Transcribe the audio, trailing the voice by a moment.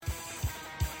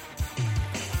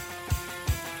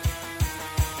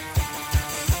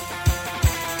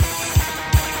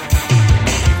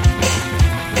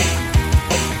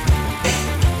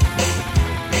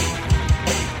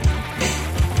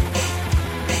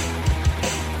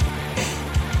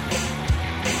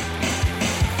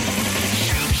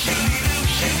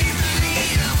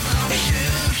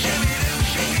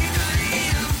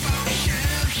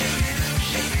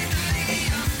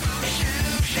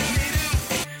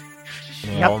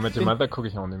Ja, mit dem Alter gucke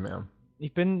ich auch nicht mehr.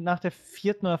 Ich bin nach der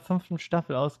 4. oder 5.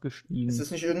 Staffel ausgestiegen. Ist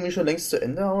das nicht irgendwie schon längst zu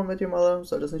Ende, How I Met Your Mother?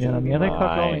 Soll das nicht Ja, in irgendwie...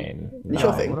 Amerika, glaube ich. Nicht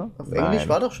auf Englisch? Auf Englisch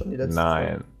war doch schon die letzte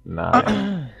Folge.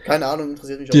 Nein. Keine Ahnung,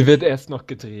 interessiert mich auch Die nicht. wird erst noch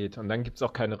gedreht und dann gibt es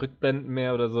auch keine Rückblenden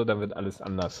mehr oder so, dann wird alles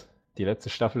anders. Die letzte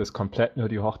Staffel ist komplett nur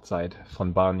die Hochzeit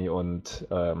von Barney und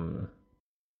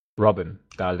Robin.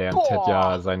 Da lernt Ted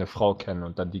ja seine Frau kennen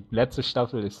und dann die letzte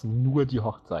Staffel ist nur die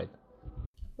Hochzeit.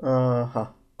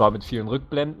 Aha. War mit vielen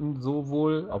Rückblenden so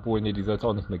wohl, obwohl, nee, die soll es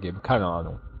auch nicht mehr geben. Keine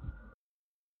Ahnung.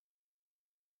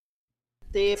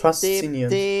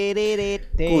 Faszinierend.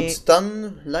 Gut,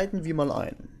 dann leiten wir mal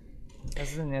ein. Was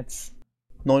ist denn jetzt?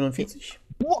 49.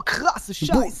 Boah, krasse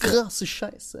Scheiße. Krasse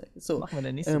Scheiße. So, Machen wir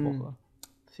denn nächste Woche?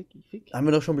 Ficky. haben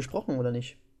wir doch schon besprochen, oder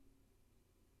nicht?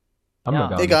 Haben wir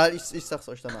gar nicht. Egal, ich sag's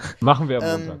euch danach. Machen wir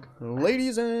am Montag.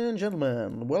 Ladies and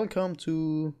gentlemen, welcome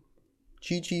to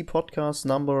GG Podcast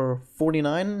Number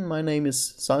 49. My name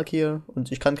is Salkir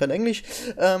und ich kann kein Englisch.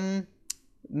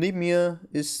 Neben mir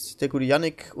ist der gute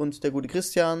Yannick und der gute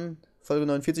Christian. Folge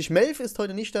 49. Melf ist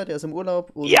heute nicht da, der ist im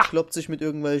Urlaub und kloppt sich mit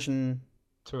irgendwelchen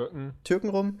Türken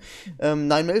rum.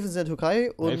 Nein, Melf ist in der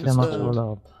Türkei und Der macht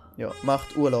Urlaub. Ja,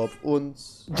 macht Urlaub und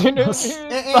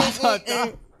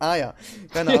ja,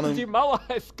 keine Ahnung. Die Mauer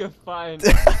ist gefallen.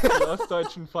 Die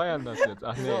Ostdeutschen feiern das jetzt.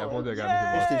 Ach nee, er wohnt ja gar nicht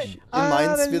im Osten. Richtig. In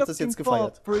Mainz wird das jetzt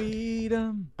gefeiert.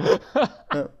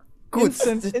 Ja. Gut.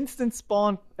 Instant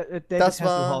Spawn. Das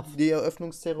war die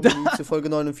Eröffnungszeremonie zu Folge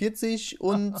 49.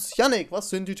 Und Yannick, was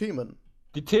sind die Themen?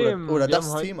 Die Themen. Oder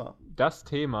das Thema. Das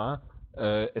Thema.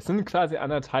 Es sind quasi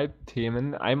anderthalb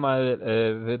Themen. Einmal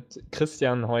wird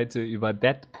Christian heute über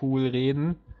Deadpool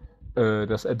reden,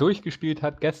 das er durchgespielt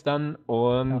hat gestern.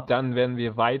 Und dann werden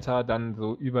wir weiter dann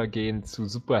so übergehen zu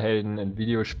Superhelden in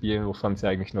Videospielen, wovon es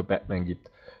ja eigentlich nur Batman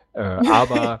gibt.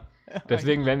 Aber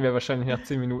deswegen werden wir wahrscheinlich nach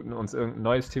 10 Minuten uns irgendein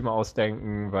neues Thema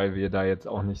ausdenken, weil wir da jetzt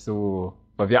auch nicht so...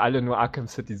 Weil wir alle nur Arkham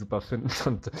City super finden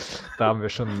und da haben wir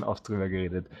schon oft drüber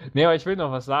geredet. Nee, aber ich will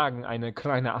noch was sagen, eine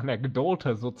kleine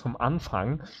Anekdote so zum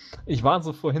Anfang. Ich war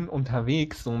so vorhin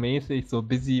unterwegs, so mäßig, so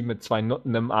busy mit 2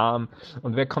 Nutten im Arm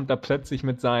und wer kommt da plötzlich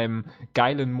mit seinem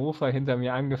geilen Mofa hinter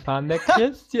mir angefahren? Der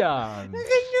Christian!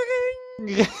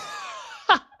 Ring!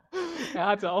 Er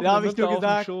hatte auch eine Nutte auf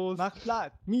gesagt, dem Schoß. Mach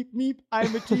Platz. Miep, miep,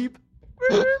 I'm a Jeep.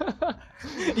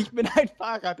 Ich bin ein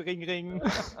Fahrradring.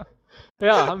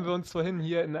 Ja, haben wir uns vorhin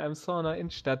hier in einem Sauna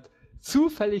Innenstadt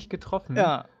zufällig getroffen.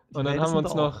 Ja. Und dann haben wir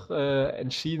uns noch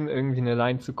entschieden, irgendwie eine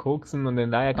Line zu koksen und in den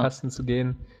Leierkasten zu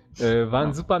gehen. War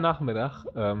ein super Nachmittag.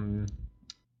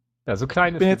 Ja, so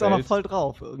klein ist die Welt. Ich bin jetzt auch noch voll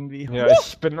drauf irgendwie. Ja,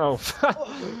 ich bin auf.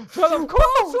 Voll am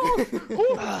Koksen!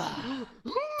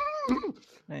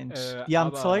 Mensch, die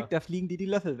haben Zeug, da fliegen die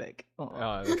Löffel weg. Oh.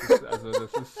 Ja, das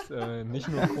ist nicht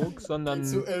nur Koks, sondern...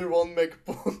 Zu L1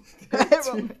 McBone.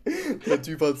 Der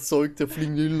Typ hat Zeug, da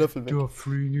fliegen die Löffel weg. Da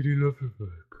fliegen die Löffel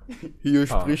weg. Hier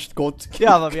spricht Gott.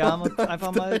 Ja, aber wir haben uns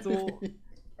einfach mal so...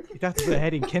 Ich dachte so,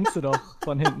 hey, den kennst du doch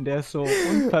von hinten, der ist so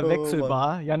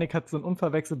unverwechselbar. Yannick hat so einen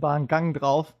unverwechselbaren Gang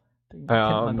drauf.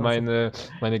 Ja, und meine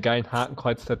geilen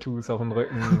Hakenkreuz-Tattoos auf dem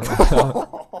Rücken.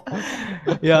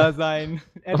 Ja, sein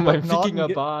und mein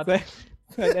Wikingerbart.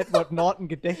 Sein Edward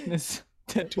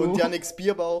Norton-Gedächtnis-Tattoo. Und Yannicks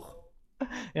Bierbauch.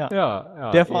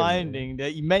 Ja, der vor allen Dingen,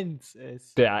 der immens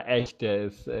ist. Der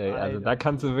ist, also da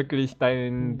kannst du wirklich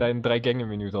dein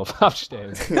 3-Gänge-Menü drauf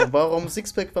abstellen. Warum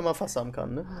Sixpack, wenn man Fass haben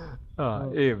kann, ne? Ja,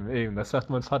 eben. Das sagt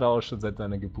mein Vater auch schon seit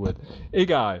seiner Geburt.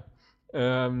 Egal.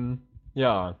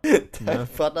 Ja. Dein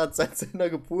Vater hat seit seiner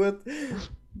Geburt.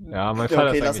 Ja, mein Vater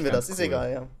okay, ist lassen wir das, cool. Ist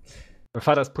egal, ja. Mein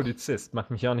Vater ist Polizist,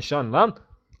 macht mich ja nicht an, Mann.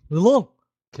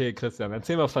 Okay, Christian,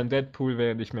 erzähl mal von Deadpool,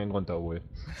 während ich mir ihn runterhole.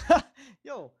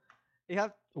 Jo, ich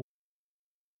hab. Oh.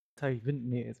 Jetzt hab ich Wind.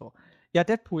 Nee, so. Ja,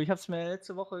 Deadpool, ich hab's mir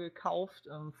letzte Woche gekauft,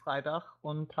 Freitag,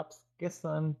 und hab's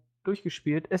gestern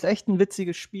durchgespielt. Ist echt ein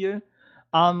witziges Spiel.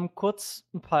 Kurz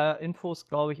ein paar Infos,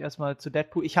 glaube ich, erstmal zu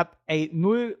Deadpool. Ich habe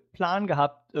null Plan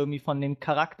gehabt irgendwie von dem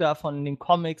Charakter, von den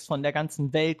Comics, von der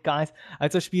ganzen Welt, Guys.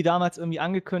 Als das Spiel damals irgendwie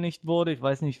angekündigt wurde, ich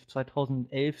weiß nicht,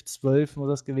 2011, 12 muss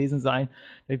das gewesen sein,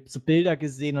 ich habe so Bilder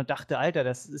gesehen und dachte, Alter,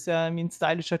 das ist ja irgendwie ein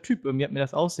stylischer Typ. Irgendwie hat mir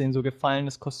das Aussehen so gefallen.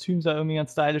 Das Kostüm sah irgendwie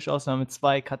ganz stylisch aus, mit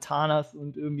 2 Katanas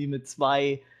und irgendwie mit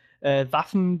 2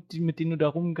 Waffen, mit denen du da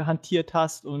rumgehantiert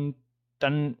hast, und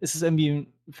dann ist es irgendwie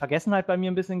in Vergessenheit bei mir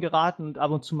ein bisschen geraten und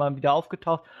ab und zu mal wieder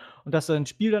aufgetaucht. Und dass dann ein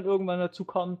Spiel dann irgendwann dazu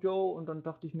kommt, und dann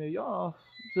dachte ich mir, ja,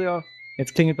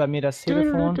 jetzt klingelt bei mir das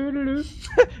Telefon.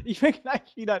 Ich bin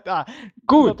gleich wieder da.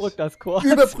 Gut.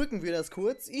 Überbrücken wir das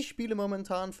kurz. Ich spiele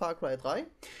momentan Farcry 3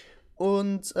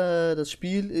 und das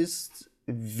Spiel ist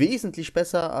wesentlich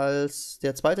besser als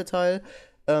der zweite Teil.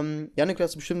 Yannick, du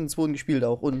hast bestimmt den 2. gespielt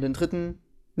auch und den 3.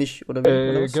 nicht, oder wie?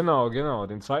 Oder was? Genau.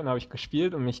 Den zweiten habe ich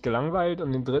gespielt und mich gelangweilt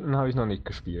und den dritten habe ich noch nicht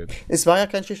gespielt. Es war ja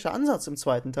kein schlechter Ansatz im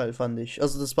zweiten Teil, fand ich.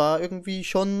 Also das war irgendwie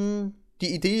schon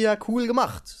die Idee ja cool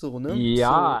gemacht, so, ne?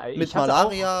 Ja, so, mit ich hatte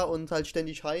Malaria und halt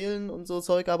ständig heilen und so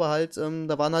Zeug, aber halt,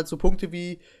 da waren halt so Punkte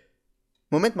wie,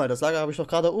 Moment mal, das Lager habe ich doch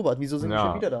gerade erobert, wieso sind wir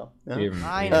schon wieder da? Ja? Eben.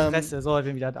 Meine Fresse, so, ich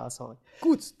bin wieder da, sorry.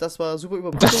 Gut, das war super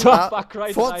Überbrückung. Das war Farcry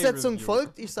 3 Fortsetzung Review.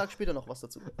 folgt, ich sag später noch was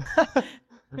dazu.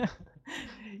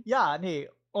 Ja, nee.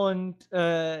 Und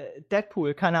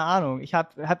Deadpool, keine Ahnung.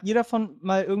 Habt ihr davon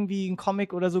mal irgendwie einen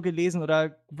Comic oder so gelesen oder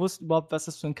gewusst überhaupt, was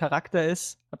das für ein Charakter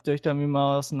ist? Habt ihr euch damit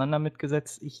mal auseinander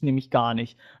mitgesetzt? Ich nämlich gar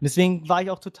nicht. Und deswegen war ich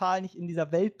auch total nicht in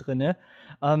dieser Welt drinne.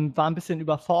 War ein bisschen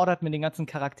überfordert mit den ganzen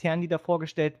Charakteren, die da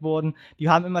vorgestellt wurden. Die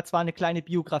haben immer zwar eine kleine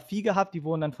Biografie gehabt, die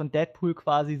wurden dann von Deadpool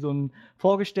quasi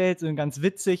vorgestellt, so ganz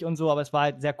witzig und so, aber es war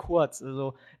halt sehr kurz.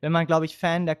 Also, wenn man, glaube ich,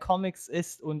 Fan der Comics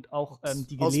ist und auch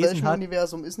die gelesen hat. Aus welchem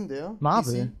Universum ist denn der?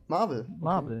 Marvel. DC? Marvel. Okay.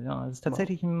 Marvel, ja. Das ist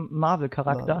tatsächlich ein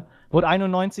Marvel-Charakter. Wurde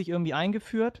 91 irgendwie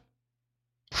eingeführt.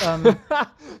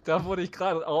 Da wurde ich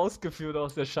gerade ausgeführt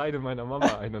aus der Scheide meiner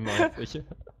Mama 91.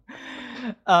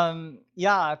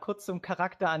 Ja, kurz zum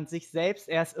Charakter an sich selbst.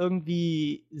 Er ist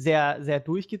irgendwie sehr, sehr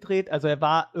durchgedreht. Also er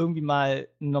war irgendwie mal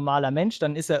ein normaler Mensch,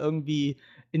 dann ist er irgendwie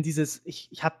in dieses, ich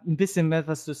habe ein bisschen mehr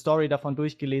was zur Story davon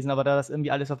durchgelesen, aber da das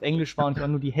irgendwie alles auf Englisch war und ich auch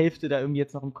nur die Hälfte da irgendwie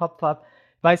jetzt noch im Kopf habe,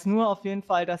 weiß nur auf jeden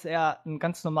Fall, dass er ein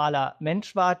ganz normaler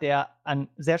Mensch war, der an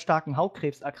sehr starken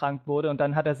Hautkrebs erkrankt wurde und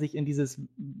dann hat er sich in dieses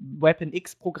Weapon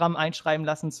X-Programm einschreiben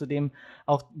lassen, zu dem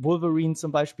auch Wolverine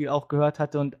zum Beispiel auch gehört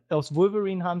hatte und aus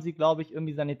Wolverine haben sie, glaube ich,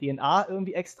 irgendwie seine DNA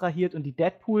irgendwie extrahiert und die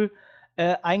Deadpool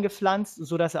eingepflanzt,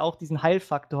 sodass er auch diesen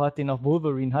Heilfaktor hat, den auch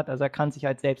Wolverine hat, also er kann sich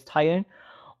halt selbst heilen.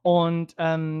 Und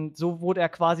so wurde er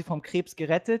quasi vom Krebs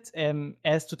gerettet. Er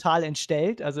ist total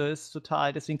entstellt, also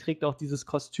deswegen trägt er auch dieses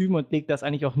Kostüm und legt das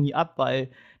eigentlich auch nie ab,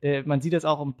 weil man sieht das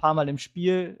auch ein paar Mal im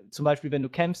Spiel, zum Beispiel wenn du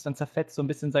kämpfst, dann zerfetzt so ein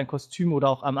bisschen sein Kostüm oder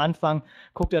auch am Anfang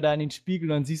guckt er da in den Spiegel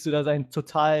und dann siehst du da sein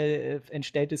total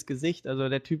entstelltes Gesicht, also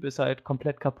der Typ ist halt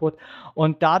komplett kaputt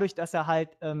und dadurch, dass er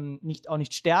halt auch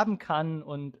nicht sterben kann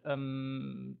und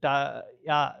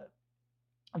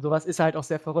sowas ist halt auch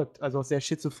sehr verrückt, also auch sehr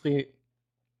schizophren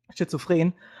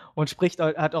und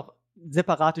hat auch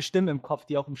separate Stimmen im Kopf,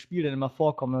 die auch im Spiel dann immer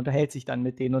vorkommen und unterhält sich dann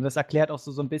mit denen und das erklärt auch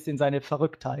so ein bisschen seine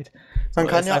Verrücktheit. Man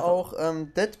kann ja auch,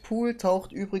 Deadpool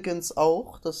taucht übrigens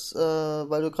auch,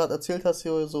 weil du gerade erzählt hast,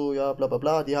 hier so, ja, bla bla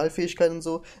bla, die Heilfähigkeiten und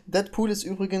so. Deadpool ist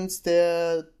übrigens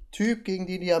der Typ, gegen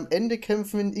den die am Ende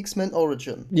kämpfen in X-Men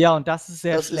Origin. Ja, und das ist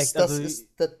sehr schlecht. Das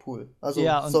ist Deadpool. Also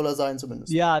ja, soll er sein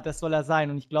zumindest. Ja, das soll er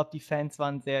sein. Und ich glaube, die Fans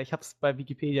waren ich habe es bei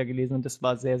Wikipedia gelesen und das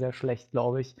war sehr, sehr schlecht,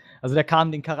 glaube ich. Also der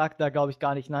kam den Charakter, glaube ich,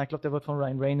 gar nicht nach. Ich glaube, der wird von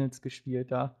Ryan Reynolds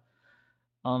gespielt da.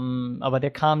 Aber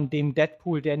der kam dem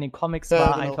Deadpool, der in den Comics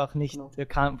war, einfach nicht,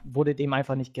 wurde dem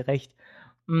einfach nicht gerecht.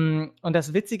 Und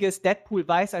das Witzige ist, Deadpool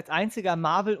weiß als einziger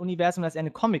Marvel-Universum, dass er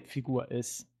eine Comicfigur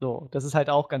ist. So, das ist halt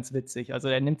auch ganz witzig. Also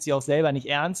er nimmt sie auch selber nicht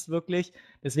ernst, wirklich.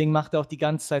 Deswegen macht er auch die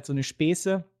ganze Zeit so eine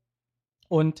Späße.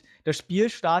 Und das Spiel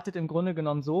startet im Grunde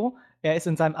genommen so, er ist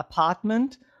in seinem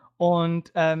Apartment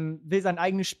und will sein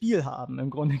eigenes Spiel haben, im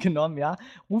Grunde genommen, ja.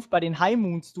 Ruft bei den High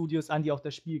Moon Studios an, die auch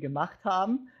das Spiel gemacht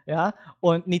haben, ja.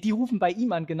 Und die rufen bei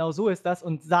ihm an, genau so ist das,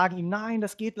 und sagen ihm, nein,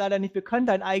 das geht leider nicht, wir können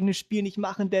dein eigenes Spiel nicht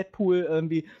machen, Deadpool,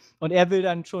 irgendwie. Und er will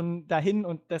dann schon dahin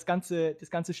und das ganze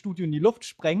Studio in die Luft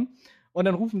sprengen. Und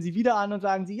dann rufen sie wieder an und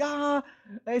sagen sie, ja,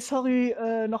 ey, sorry,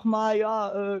 nochmal,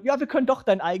 ja, wir können doch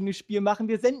dein eigenes Spiel machen,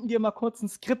 wir senden dir mal kurz ein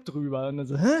Skript rüber. Und dann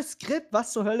so, Skript,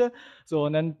 was zur Hölle? So,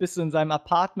 und dann bist du in seinem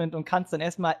Apartment und kannst dann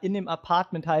erstmal in dem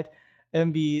Apartment halt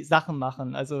irgendwie Sachen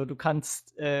machen. Also du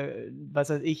kannst, was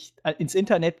weiß ich, ins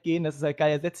Internet gehen, das ist halt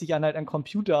geil, er setzt sich dann halt an den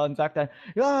Computer und sagt dann,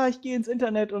 ja, ich gehe ins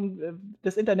Internet und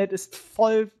das Internet ist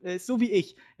voll, so wie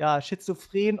ich. Ja,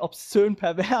 schizophren, obszön,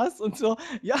 pervers und so.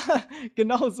 Ja,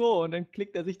 genau so. Und dann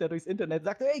klickt er sich da durchs Internet,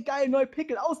 sagt, ey, geil, neue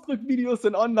Pickel-Ausdrückvideos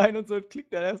sind online und so, und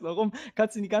klickt er erstmal rum.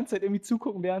 Kannst ihn die ganze Zeit irgendwie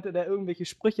zugucken, während er da irgendwelche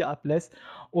Sprüche ablässt.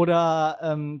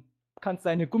 Oder, kannst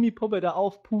deine Gummipuppe da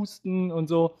aufpusten und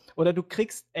so. Oder du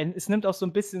kriegst, es nimmt auch so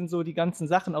ein bisschen so die ganzen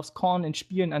Sachen aufs Korn in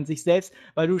Spielen an sich selbst,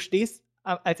 weil du stehst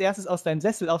als erstes aus deinem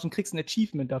Sessel aus und kriegst ein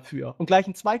Achievement dafür. Und gleich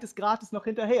ein zweites gratis noch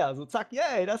hinterher. So, zack,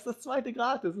 yay, das ist das zweite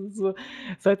gratis. Das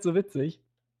ist halt so witzig.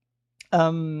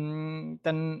 Dann,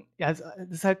 ja, es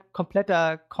ist halt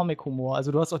kompletter Comic-Humor.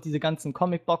 Also du hast auch diese ganzen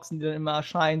Comic-Boxen, die dann immer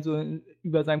erscheinen, so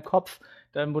über seinem Kopf,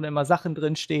 wo dann immer Sachen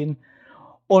drin stehen.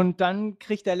 Und dann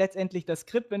kriegt er letztendlich das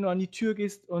Skript, wenn du an die Tür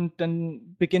gehst, und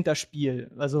dann beginnt das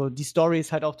Spiel. Also die Story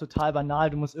ist halt auch total banal.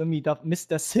 Du musst irgendwie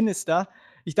Mr. Sinister.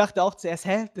 Ich dachte auch zuerst,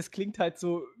 das klingt halt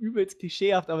so übelst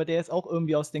klischeehaft, aber der ist auch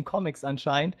irgendwie aus den Comics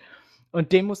anscheinend.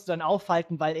 Und den musst du dann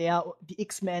aufhalten, weil er die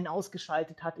X-Men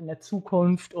ausgeschaltet hat in der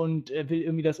Zukunft und will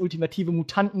irgendwie das ultimative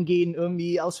Mutanten-Gen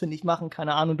irgendwie ausfindig machen,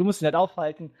 keine Ahnung. Du musst ihn halt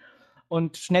aufhalten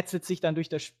und schnetzelt sich dann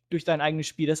durch dein eigenes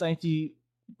Spiel. Das ist eigentlich die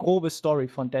grobe Story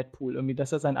von Deadpool, irgendwie,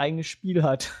 dass er sein eigenes Spiel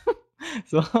hat.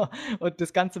 So, und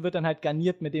das Ganze wird dann halt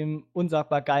garniert mit dem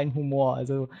unsagbar geilen Humor.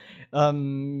 Also,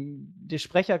 der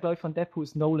Sprecher, glaube ich, von Deadpool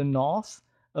ist Nolan North,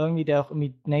 irgendwie, der auch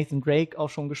irgendwie Nathan Drake auch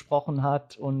schon gesprochen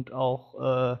hat und auch,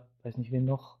 weiß nicht wen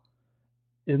noch.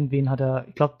 Irgendwen hat er,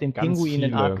 ich glaube, den Ganz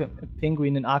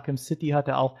Pinguin in Arkham City hat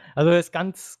er auch. Also, das ist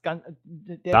ganz,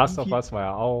 Last of Us war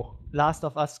ja auch. Last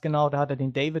of Us, genau, da hat er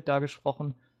den David da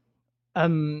gesprochen.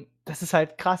 Das ist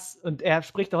halt krass und er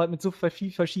spricht auch halt mit so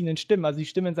vielen verschiedenen Stimmen. Also die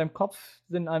Stimmen in seinem Kopf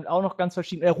sind halt auch noch ganz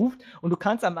verschieden. Er ruft und du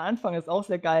kannst am Anfang, das ist auch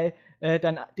sehr geil,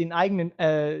 dann den eigenen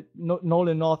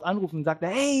Nolan North anrufen und sagt,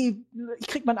 hey, ich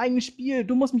krieg mein eigenes Spiel,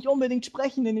 du musst mich unbedingt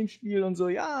sprechen in dem Spiel und so,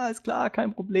 ja, ist klar,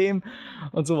 kein Problem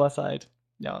und sowas halt,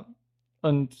 ja.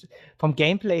 Und vom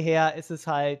Gameplay her ist es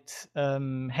halt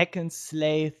Hack and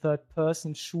Slay,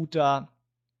 Third-Person-Shooter,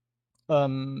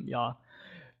 ja,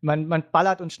 man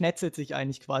ballert und schnetzelt sich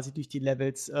eigentlich quasi durch die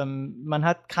Levels. Man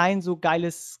hat kein so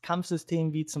geiles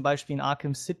Kampfsystem wie zum Beispiel in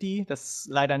Arkham City, das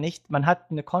leider nicht. Man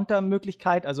hat eine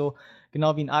Kontermöglichkeit, also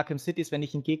genau wie in Arkham City ist, wenn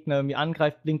dich ein Gegner irgendwie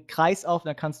angreift, blinkt Kreis auf,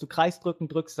 dann kannst du Kreis drücken,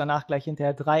 drückst danach gleich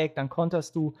hinterher Dreieck, dann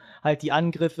konterst du halt die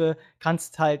Angriffe,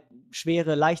 kannst halt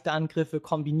schwere, leichte Angriffe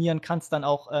kombinieren, kannst dann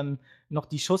auch noch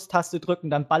die Schusstaste drücken,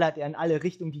 dann ballert er in alle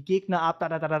Richtungen die Gegner ab,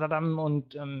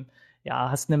 und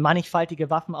ja, hast eine mannigfaltige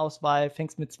Waffenauswahl,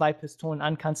 fängst mit 2 Pistolen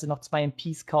an, kannst du noch 2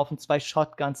 MPs kaufen, 2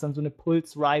 Shotguns, dann so eine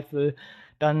Pulse-Rifle,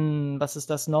 dann, was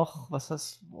ist das noch?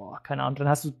 Keine Ahnung. Dann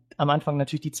hast du am Anfang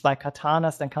natürlich die 2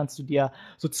 Katanas, dann kannst du dir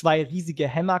so 2 riesige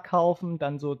Hämmer kaufen,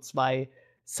 dann so 2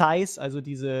 Scythes, also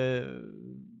diese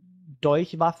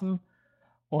Dolchwaffen.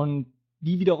 Und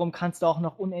die wiederum kannst du auch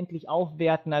noch unendlich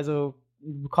aufwerten. Also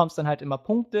du bekommst dann halt immer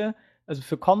Punkte. Also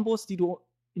für Kombos, die du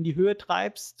in die Höhe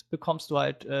treibst, bekommst du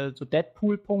halt so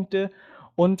Deadpool-Punkte.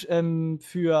 Und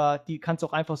für die kannst du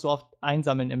auch einfach so oft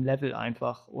einsammeln im Level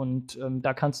einfach. Und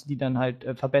da kannst du die dann halt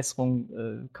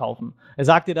Verbesserungen kaufen. Er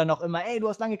sagt dir dann auch immer, ey, du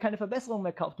hast lange keine Verbesserungen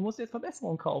mehr gekauft, du musst jetzt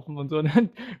Verbesserungen kaufen und so. Und dann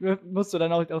musst du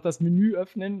dann auch das Menü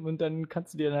öffnen und dann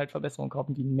kannst du dir dann halt Verbesserungen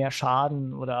kaufen, die mehr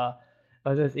Schaden oder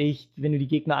was weiß ich, wenn du die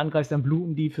Gegner angreifst, dann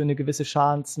bluten die für eine gewisse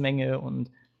Schadensmenge und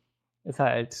ist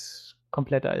halt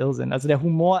kompletter Irrsinn. Also der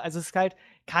Humor, also es ist halt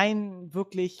kein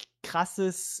wirklich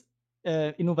krasses,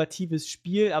 innovatives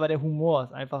Spiel, aber der Humor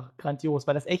ist einfach grandios,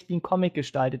 weil das echt wie ein Comic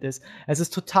gestaltet ist. Es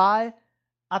ist total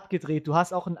abgedreht. Du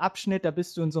hast auch einen Abschnitt, da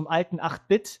bist du in so einem alten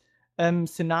 8-Bit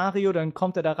Szenario, dann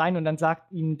kommt er da rein und dann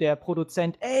sagt ihm der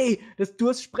Produzent, ey,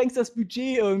 du sprengst das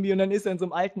Budget irgendwie und dann ist er in so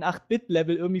einem alten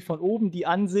 8-Bit-Level irgendwie von oben die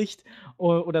Ansicht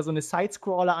oder so eine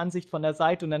Sidescroller-Ansicht von der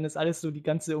Seite und dann ist alles so, die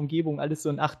ganze Umgebung, alles so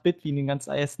in 8-Bit, wie in den ganz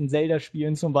ersten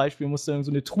Zelda-Spielen zum Beispiel, musst du dann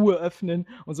so eine Truhe öffnen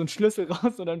und so einen Schlüssel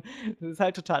raus und dann das ist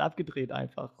halt total abgedreht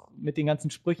einfach mit den ganzen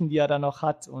Sprüchen, die er da noch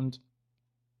hat und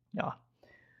ja,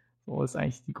 so ist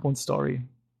eigentlich die Grundstory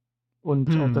und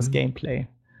auch das Gameplay.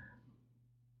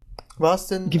 War es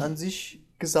denn an sich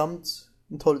gesamt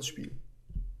ein tolles Spiel?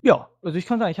 Ja, also ich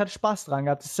kann sagen, ich hatte Spaß dran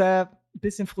gehabt. Es ist ein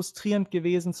bisschen frustrierend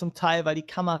gewesen zum Teil, weil die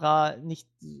Kamera nicht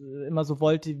immer so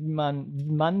wollte, wie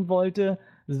man wollte.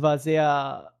 Es war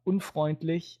sehr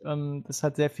unfreundlich. Das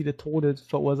hat sehr viele Tode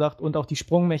verursacht. Und auch die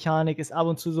Sprungmechanik ist ab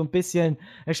und zu so ein bisschen,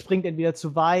 er springt entweder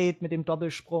zu weit mit dem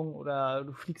Doppelsprung oder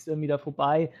du fliegst irgendwie da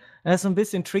vorbei. Das ist so ein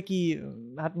bisschen tricky,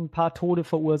 hat ein paar Tode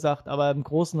verursacht, aber im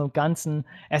Großen und Ganzen,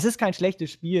 es ist kein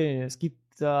schlechtes Spiel. Es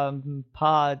gibt ein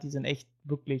paar, die sind echt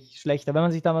wirklich schlecht. Aber wenn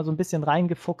man sich da mal so ein bisschen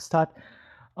reingefuchst hat,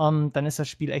 dann ist das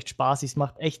Spiel echt spaßig. Es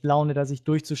macht echt Laune, da sich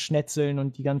durchzuschnetzeln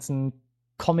und die ganzen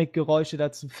Comic-Geräusche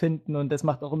da zu finden. Und das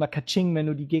macht auch immer Katsching, wenn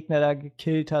du die Gegner da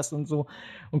gekillt hast und so.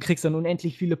 Und kriegst dann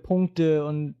unendlich viele Punkte.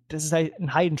 Und das ist halt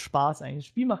ein Heidenspaß eigentlich. Das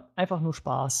Spiel macht einfach nur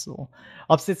Spaß. So.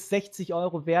 Ob es jetzt 60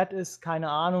 € wert ist, keine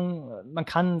Ahnung. Man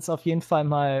kann es auf jeden Fall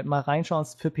mal reinschauen. Es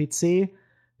ist für PC,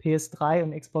 PS3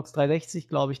 und Xbox 360,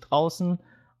 glaube ich, draußen.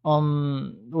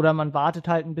 Oder man wartet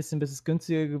halt ein bisschen, bis es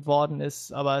günstiger geworden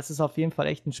ist, aber es ist auf jeden Fall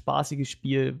echt ein spaßiges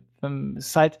Spiel. Es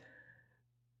ist halt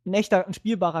ein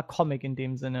spielbarer Comic in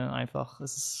dem Sinne einfach.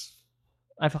 Es ist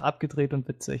einfach abgedreht und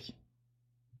witzig.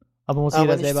 Aber muss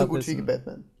jeder nicht selber so gut wissen. wie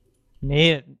Batman.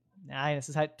 Nee, nein, es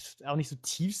ist halt auch nicht so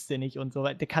tiefsinnig und so.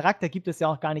 Der Charakter gibt es ja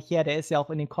auch gar nicht her, der ist ja auch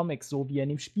in den Comics so, wie er in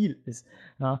dem Spiel ist.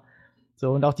 Ja.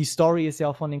 So, und auch die Story ist ja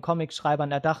auch von den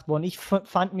Comicschreibern erdacht worden. Ich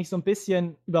fand mich so ein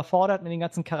bisschen überfordert mit den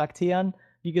ganzen Charakteren,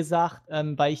 wie gesagt,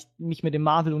 weil ich mich mit dem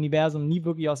Marvel-Universum nie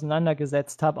wirklich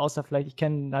auseinandergesetzt habe, außer vielleicht, ich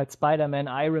kenne halt Spider-Man,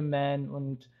 Iron Man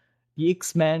und wie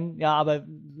X-Men, ja, aber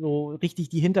so richtig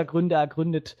die Hintergründe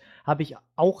ergründet habe ich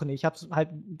auch nicht. Ich habe halt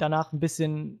danach ein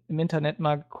bisschen im Internet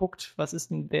mal geguckt, wer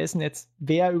ist denn jetzt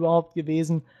wer überhaupt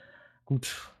gewesen?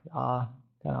 Gut, ja,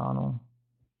 keine Ahnung.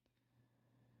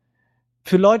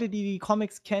 Für Leute, die die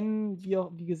Comics kennen,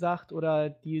 wie gesagt, oder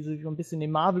die sich so ein bisschen im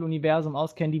Marvel-Universum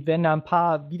auskennen, die werden da ein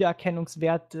paar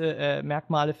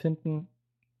Merkmale finden.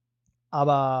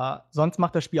 Aber sonst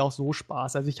macht das Spiel auch so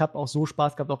Spaß. Also, ich habe auch so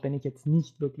Spaß gehabt, auch wenn ich jetzt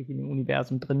nicht wirklich in dem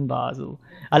Universum drin war. Also,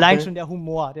 allein schon der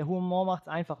Humor. Der Humor macht's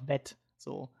einfach wett,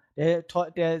 so. Der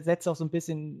setzt auch so ein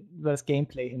bisschen über das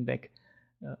Gameplay hinweg.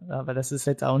 Ja, weil das ist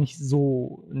jetzt auch nicht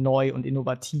so neu und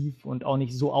innovativ und auch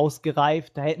nicht so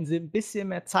ausgereift. Da hätten sie ein bisschen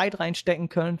mehr Zeit reinstecken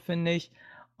können, finde ich.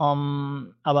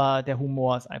 Aber der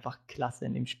Humor ist einfach klasse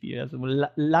in dem Spiel. Also,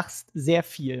 du lachst sehr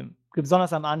viel,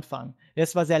 besonders am Anfang. Der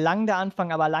ist zwar sehr lang, der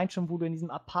Anfang, aber allein schon, wo du in diesem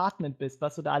Apartment bist,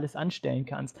 was du da alles anstellen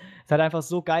kannst, ist halt einfach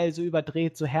so geil, so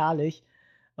überdreht, so herrlich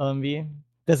irgendwie.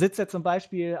 Da sitzt er zum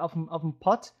Beispiel auf dem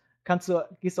Pott,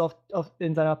 gehst du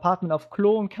in seinem Apartment auf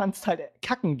Klo und kannst halt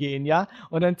kacken gehen, ja?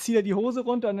 Und dann zieht er die Hose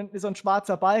runter und dann ist so ein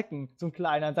schwarzer Balken, so ein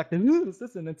kleiner. Und sagt er, was ist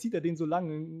das denn? Und dann zieht er den so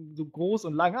lang, so groß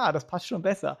und lang. Das passt schon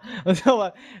besser. Und so,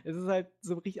 aber es ist halt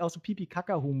so richtig auch so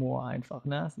Pipi-Kaka-Humor einfach,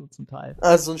 ne? So zum Teil.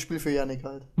 Also so ein Spiel für Yannick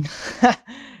halt.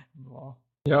 Boah.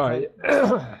 Ja, Halt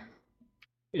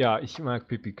ja, ich mag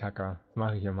Pipi Kaka. Das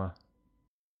mache ich immer.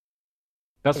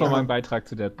 Das war mein Beitrag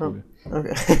zu Deadpool.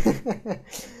 Okay.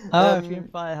 Aber auf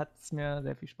jeden Fall hat es mir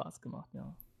sehr viel Spaß gemacht,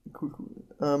 ja. Cool.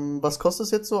 Was kostet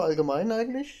es jetzt so allgemein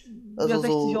eigentlich? Also ja,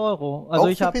 60 so Euro. Also auch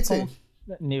ich für habe PC?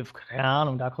 Nee, keine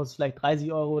Ahnung, da kostet es vielleicht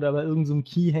 30 Euro oder bei irgendeinem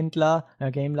so Key-Händler,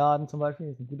 Game-Laden zum Beispiel,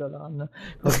 ist ein guter Laden, ne?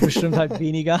 Kostet bestimmt halt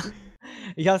weniger.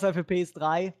 Ich habe es halt für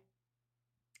PS3.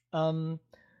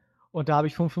 Und da habe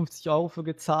ich 55 Euro für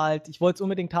gezahlt. Ich wollte es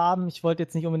unbedingt haben. Ich wollte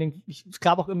jetzt nicht unbedingt. Es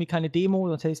gab auch irgendwie keine Demo,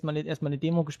 sonst hätte ich erstmal eine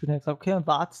Demo gespielt und hätte gesagt, okay, dann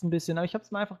wartest ein bisschen. Aber ich habe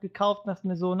es mir einfach gekauft und dachte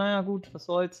mir so, naja, gut, was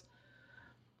soll's.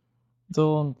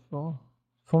 So,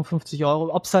 55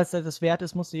 Euro. Ob es halt das wert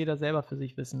ist, muss jeder selber für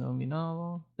sich wissen irgendwie. Ne?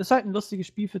 Aber ist halt ein lustiges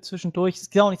Spiel für zwischendurch. Es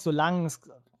geht auch nicht so lang. Es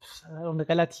ist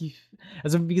relativ.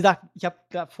 Also, wie gesagt, ich habe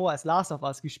davor als Last of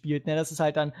Us gespielt. Ne? Das ist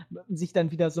halt dann, sich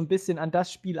dann wieder so ein bisschen an das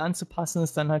Spiel anzupassen,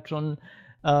 ist dann halt schon.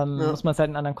 Muss man es halt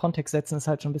in einen anderen Kontext setzen, ist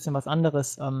halt schon ein bisschen was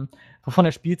anderes. Von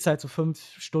der Spielzeit so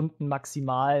 5 Stunden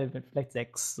maximal, vielleicht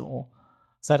 6, so.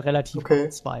 Ist halt relativ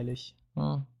kurzweilig.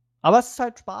 Ja. Aber es ist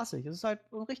halt spaßig. Es ist halt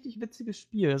ein richtig witziges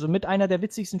Spiel. Also mit einer der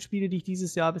witzigsten Spiele, die ich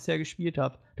dieses Jahr bisher gespielt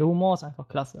habe. Der Humor ist einfach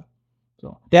klasse.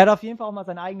 So. Der hat auf jeden Fall auch mal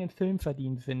seinen eigenen Film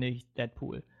verdient, finde ich,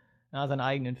 Deadpool. Ja, seinen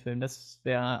eigenen Film. Das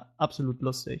wäre absolut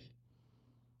lustig.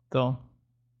 So.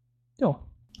 Jo.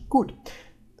 Gut.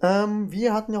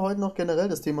 Wir hatten ja heute noch generell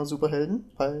das Thema Superhelden,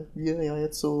 weil wir ja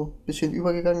jetzt so ein bisschen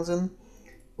übergegangen sind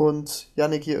und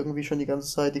Yannick hier irgendwie schon die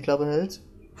ganze Zeit die Klappe hält.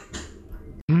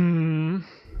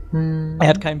 Er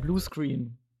hat keinen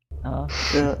Bluescreen. Ja,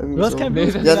 irgendwie du hast so. keinen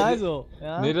Bluescreen, also.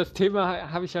 Ja? Nee, das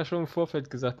Thema habe ich ja schon im Vorfeld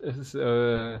gesagt. Es ist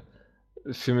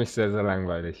für mich sehr, sehr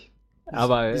langweilig.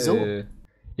 Aber wieso?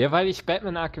 Ja, weil ich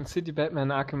Batman Arkham City, Batman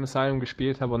Arkham Asylum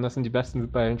gespielt habe und das sind die besten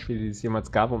Superhelden-Spiele, die es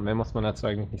jemals gab und mehr muss man dazu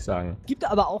eigentlich nicht sagen. Gibt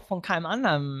aber auch von keinem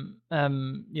anderen,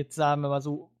 jetzt sagen wir mal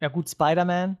so, ja gut,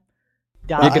 Spider-Man.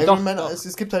 Ja, Iron Man,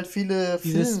 es gibt halt viele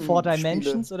dieses Four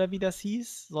Dimensions oder wie das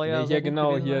hieß. Soll ja nee,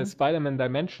 genau, hier Spider-Man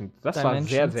Dimensions. Das war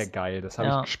sehr, sehr geil. Das habe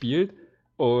ich gespielt.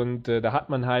 Und da hat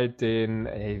man halt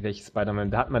welches Spider-Man?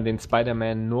 Da hat man den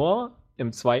Spider-Man nur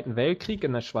im Zweiten Weltkrieg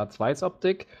in der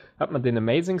Schwarz-Weiß-Optik. Hat man den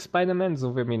Amazing Spider-Man,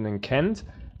 so wie man ihn kennt.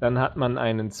 Dann hat man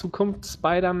einen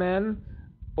Zukunfts-Spider-Man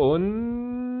und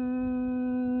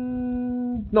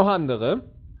noch andere.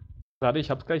 Warte,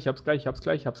 ich hab's gleich.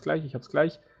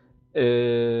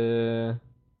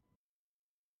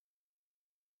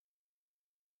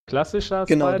 Klassischer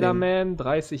Spider-Man,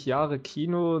 30 Jahre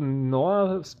Kino,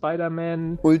 Noir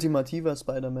Spider-Man. Ultimativer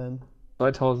Spider-Man.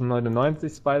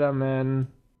 2099 Spider-Man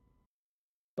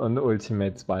und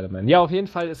Ultimate Spider-Man. Ja, auf jeden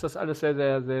Fall ist das alles sehr,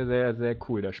 sehr, sehr, sehr, sehr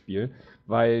cool, das Spiel.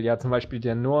 Weil ja zum Beispiel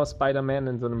der Noir Spider-Man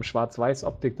in so einem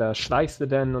Schwarz-Weiß-Optik, da schleichst du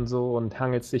dann und so und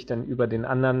hangelst dich dann über den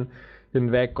anderen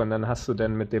hinweg und dann hast du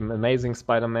dann mit dem Amazing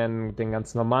Spider-Man den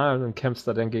ganz normalen und kämpfst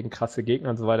da dann gegen krasse Gegner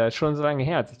und so weiter. Das ist schon so lange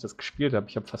her, als ich das gespielt habe.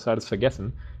 Ich habe fast alles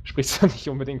vergessen. Spricht zwar nicht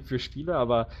unbedingt für Spiele,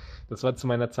 aber das war zu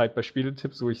meiner Zeit bei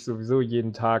Spieletipps, wo ich sowieso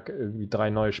jeden Tag irgendwie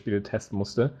 3 neue Spiele testen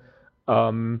musste.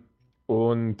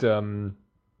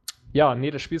 Ja,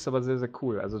 nee, das Spiel ist aber sehr, sehr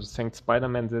cool. Also das fängt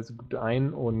Spider-Man sehr, sehr gut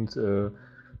ein und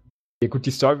ja gut,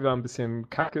 die Story war ein bisschen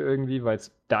kacke irgendwie, weil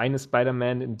der eine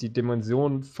Spider-Man in die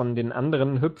Dimension von den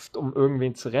anderen hüpft, um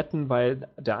irgendwen zu retten, weil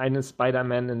der eine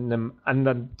Spider-Man in einem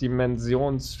anderen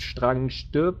Dimensionsstrang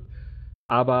stirbt.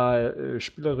 Aber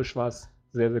spielerisch war es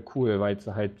sehr, sehr cool, weil es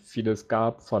halt vieles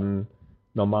gab, von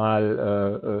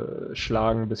normal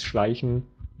Schlagen bis Schleichen.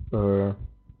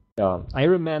 Ja,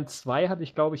 Iron Man 2 hatte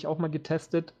ich, glaube ich, auch mal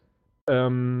getestet.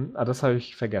 Aber das habe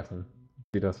ich vergessen,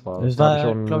 wie das war. Das Da habe ich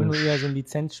war, auch glaube ich, nur eher so ein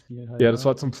Lizenzspiel halt. ja, das ne?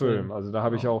 war zum Film. Also da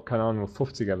habe ich Ja. auch, keine Ahnung,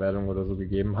 50er-Wertung oder so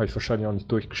gegeben. Habe ich wahrscheinlich auch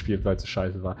nicht durchgespielt, weil es so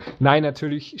scheiße war. Nein,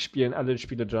 natürlich spielen alle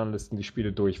Spielejournalisten die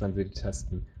Spiele durch, wenn sie die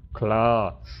testen.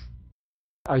 Klar.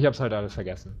 Aber ich habe es halt alles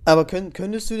vergessen. Aber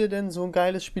könntest du dir denn so ein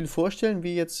geiles Spiel vorstellen,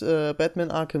 wie jetzt Batman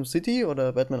Arkham City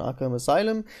oder Batman Arkham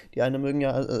Asylum? Die einen mögen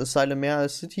ja Asylum mehr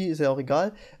als City, ist ja auch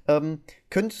egal.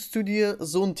 Könntest du dir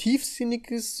so ein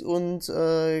tiefsinniges und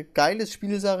geiles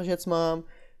Spiel, sage ich jetzt mal,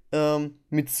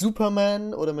 mit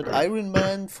Superman oder mit Iron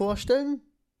Man vorstellen?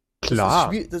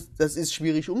 Klar. Das ist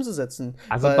schwierig umzusetzen.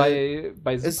 Also weil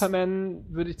bei Superman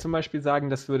würde ich zum Beispiel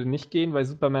sagen, das würde nicht gehen, weil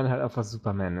Superman halt einfach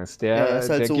Superman ist. er ist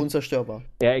halt Der so gibt, unzerstörbar.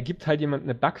 er gibt halt jemand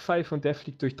eine Backpfeife und der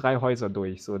fliegt durch 3 Häuser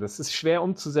durch. So, das ist schwer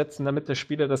umzusetzen, damit der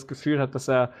Spieler das Gefühl hat, dass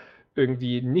er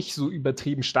irgendwie nicht so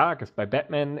übertrieben stark ist. Bei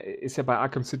Batman ist ja bei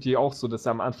Arkham City auch so, dass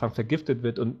er am Anfang vergiftet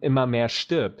wird und immer mehr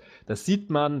stirbt. Das sieht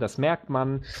man, das merkt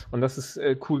man und das ist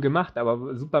cool gemacht.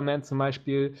 Aber Superman zum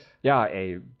Beispiel, ja,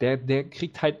 ey, der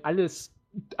kriegt halt alles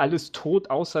tot,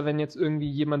 außer wenn jetzt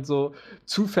irgendwie jemand so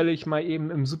zufällig mal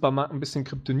eben im Supermarkt ein bisschen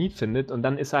Kryptonit findet und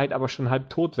dann ist er halt aber schon halb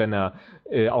tot, wenn er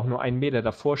auch nur 1 Meter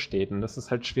davor steht und das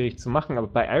ist halt schwierig zu machen, aber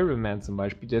bei Iron Man zum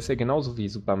Beispiel, der ist ja genauso wie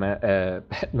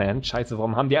Batman, scheiße,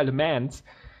 warum haben die alle Mans?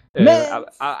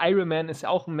 Iron Man ist ja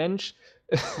auch ein Mensch.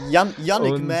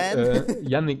 Yannick und, Man.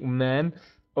 Yannick Man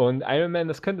und Iron Man,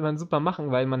 das könnte man super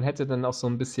machen, weil man hätte dann auch so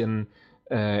ein bisschen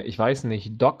ich weiß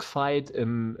nicht, Dogfight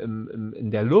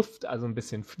in der Luft, also ein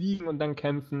bisschen fliegen und dann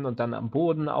kämpfen und dann am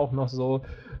Boden auch noch so.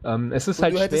 Es ist Und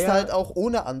halt du hättest schwer. halt auch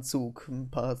ohne Anzug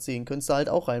ein paar Szenen, könntest du halt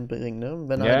auch reinbringen, ne?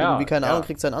 Wenn er Ja, halt irgendwie, keine ja. Ahnung,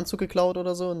 kriegt seinen Anzug geklaut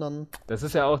oder so und dann. Das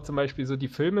ist ja auch zum Beispiel so, die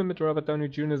Filme mit Robert Downey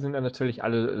Jr. sind ja natürlich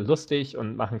alle lustig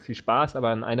und machen viel Spaß,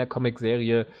 aber in einer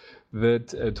Comicserie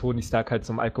wird Tony Stark halt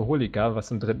zum Alkoholiker,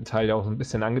 was im 3. Teil ja auch so ein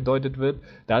bisschen angedeutet wird.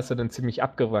 Da ist er dann ziemlich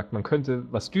abgewrackt. Man könnte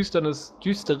was Düsteres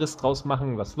draus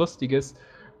machen, was Lustiges.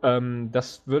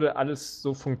 Das würde alles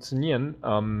so funktionieren.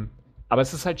 Aber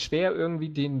es ist halt schwer, irgendwie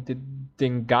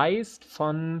den Geist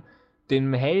von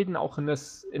dem Helden auch in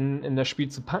das Spiel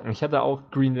zu packen. Ich hatte auch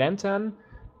Green Lantern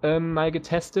mal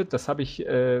getestet. Das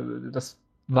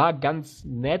war ganz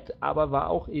nett, aber war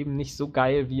auch eben nicht so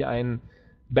geil wie ein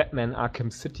Batman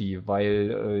Arkham City,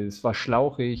 weil es war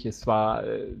schlauchig,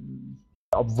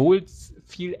 obwohl es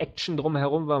viel Action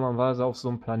drumherum war, man war so auf so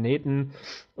einem Planeten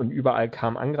und überall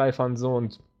kamen Angreifer und so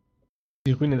und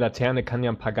die grüne Laterne kann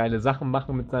ja ein paar geile Sachen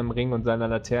machen mit seinem Ring und seiner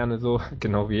Laterne, so,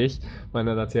 genau wie ich,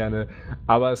 meiner Laterne.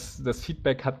 Aber das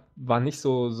Feedback war nicht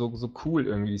so cool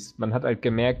irgendwie. Man hat halt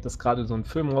gemerkt, dass gerade so ein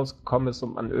Film rausgekommen ist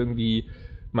und man irgendwie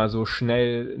mal so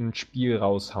schnell ein Spiel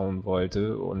raushauen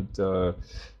wollte. Und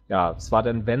ja, es war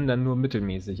dann, wenn, dann nur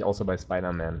mittelmäßig, außer bei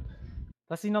Spider-Man.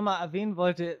 Was ich nochmal erwähnen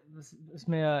wollte, das ist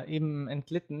mir eben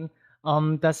entglitten,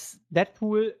 dass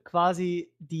Deadpool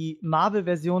quasi die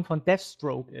Marvel-Version von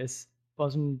Deathstroke ist,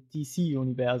 aus dem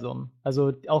DC-Universum.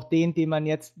 Also auch den man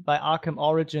jetzt bei Arkham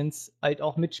Origins halt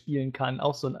auch mitspielen kann.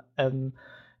 Auch so ein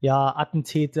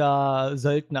Attentäter,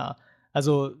 Söldner.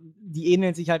 Also die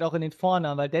ähneln sich halt auch in den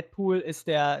Vornamen, weil Deadpool ist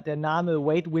der Name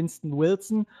Wade Winston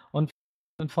Wilson und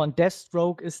von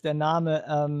Deathstroke ist der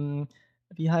Name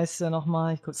wie heißt er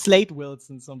nochmal? Slade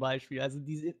Wilson zum Beispiel. Also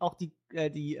die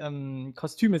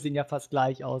Kostüme sehen ja fast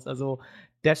gleich aus. Also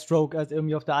Deathstroke ist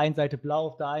irgendwie auf der einen Seite blau,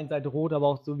 auf der einen Seite rot, aber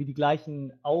auch so wie die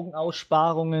gleichen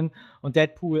Augenaussparungen. Und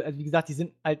Deadpool, also wie gesagt, die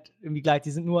sind halt irgendwie gleich.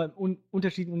 Die sind nur im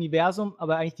unterschiedlichen Universum,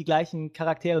 aber eigentlich die gleichen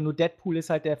Charaktere. Nur Deadpool ist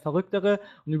halt der verrücktere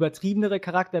und übertriebenere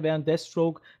Charakter, während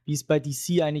Deathstroke, wie es bei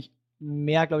DC eigentlich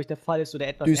mehr, glaube ich, der Fall ist, oder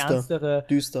etwas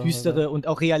düstere und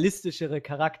auch realistischere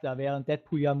Charakter, während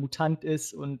Deadpool ja Mutant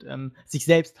ist und sich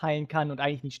selbst heilen kann und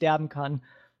eigentlich nicht sterben kann.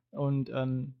 Und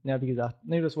ja, wie gesagt,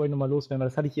 das wollte ich nochmal loswerden, weil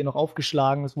das hatte ich hier noch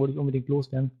aufgeschlagen, das wollte ich unbedingt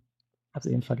loswerden. Hab's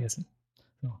eben vergessen.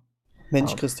 So.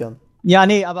 Mensch, Christian. Ja,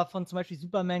 aber von zum Beispiel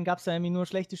Superman gab es ja irgendwie nur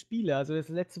schlechte Spiele. Also das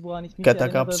letzte, woran ich mich Da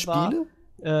gab's Spiele?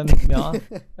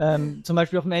 Zum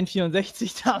Beispiel auf dem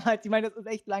N64 damals. Ich meine, das ist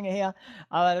echt lange her,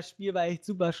 aber das Spiel war echt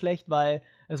super schlecht, weil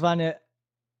es war eine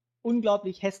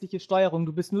unglaublich hässliche Steuerung.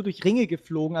 Du bist nur durch Ringe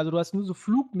geflogen, also du hast nur so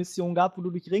Flugmissionen gehabt, wo du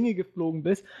durch Ringe geflogen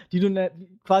bist, die du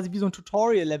quasi wie so ein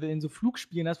Tutorial-Level in so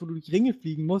Flugspielen hast, wo du durch Ringe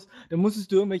fliegen musst. Dann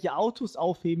musstest du irgendwelche Autos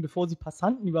aufheben, bevor sie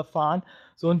Passanten überfahren.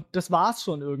 So, und das war's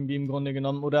schon irgendwie im Grunde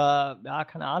genommen. Oder, ja,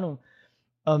 keine Ahnung.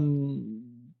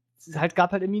 Es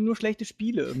gab halt irgendwie nur schlechte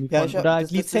Spiele irgendwie oder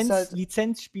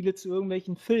Lizenzspiele zu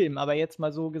irgendwelchen Filmen, aber jetzt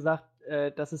mal so gesagt,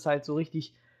 dass es halt so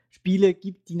richtig Spiele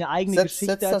gibt, die eine eigene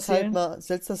Geschichte erzählen.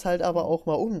 Setz das halt aber auch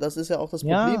mal um. Das ist ja auch das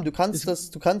Problem. Ja, Du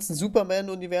kannst ein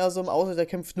Superman-Universum, außer der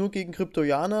kämpft nur gegen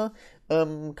Kryptoianer,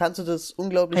 kannst du das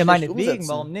unglaublich ja, schlecht meinetwegen, umsetzen.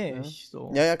 warum nicht?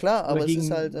 So. Ja, klar, Oder aber es gegen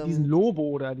ist halt diesen Lobo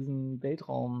oder diesen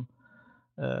Weltraum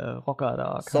Rocker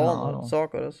da, keine Ahnung.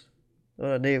 Sorg oder das?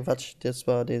 Oder nee, Quatsch, das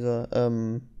war dieser,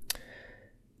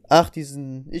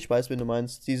 ich weiß, wen du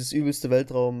meinst, dieses übelste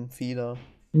Weltraumvieh da.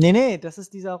 Nee, das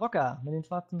ist dieser Rocker mit den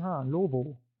schwarzen Haaren,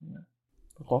 Lobo.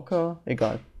 Rocker?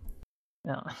 Egal.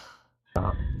 Ja.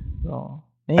 Ja. So.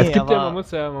 Es gibt ja,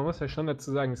 man muss ja schon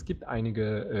dazu sagen, es gibt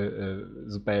einige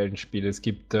Superhelden-Spiele. Es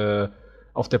gibt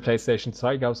auf der PlayStation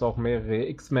 2 gab es auch mehrere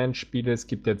X-Men-Spiele. Es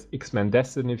gibt jetzt X-Men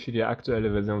Destiny für die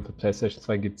aktuelle Version für PlayStation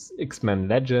 2. Gibt es X-Men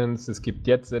Legends. Es gibt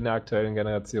jetzt in der aktuellen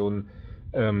Generation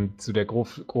zu der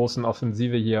großen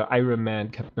Offensive hier Iron Man,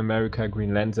 Captain America,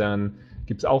 Green Lantern.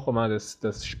 Gibt es auch immer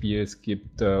das Spiel. Es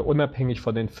gibt unabhängig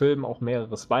von den Filmen auch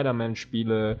mehrere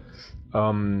Spider-Man-Spiele.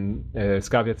 Es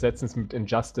gab jetzt letztens mit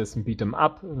Injustice ein Beat'em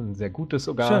Up, ein sehr gutes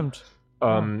sogar. Stimmt.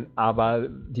 Aber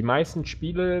die meisten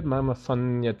Spiele, mal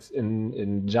von jetzt in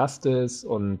Injustice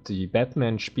und die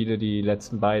Batman-Spiele, die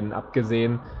letzten beiden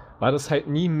abgesehen, war das halt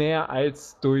nie mehr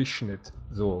als Durchschnitt.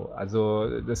 So,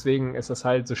 also deswegen ist das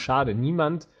halt so schade.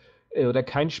 Niemand oder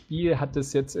kein Spiel hat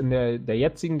es jetzt in der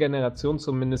jetzigen Generation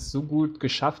zumindest so gut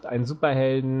geschafft, einen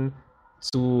Superhelden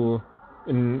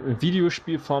in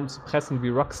Videospielform zu pressen wie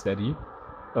Rocksteady.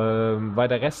 Weil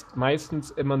der Rest meistens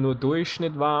immer nur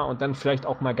Durchschnitt war und dann vielleicht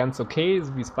auch mal ganz okay,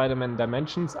 so wie Spider-Man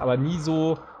Dimensions, aber nie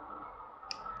so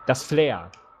das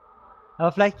Flair.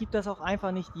 Aber vielleicht gibt das auch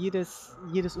einfach nicht jedes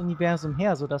Universum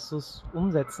her, sodass du es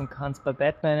umsetzen kannst. Bei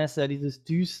Batman ist ja dieses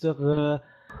düstere,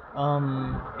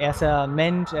 er ist ja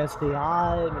Mensch, er ist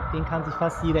real, mit dem kann sich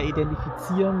fast jeder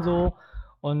identifizieren so.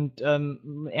 Und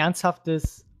ein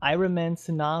ernsthaftes Iron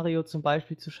Man-Szenario zum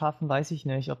Beispiel zu schaffen, weiß ich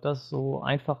nicht, ob das so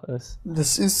einfach ist.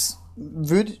 Das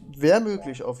wäre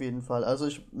möglich auf jeden Fall. Also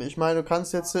ich meine, du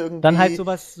kannst jetzt irgendwie... Dann halt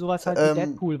sowas halt wie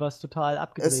Deadpool, was total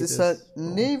abgedreht ist. Halt...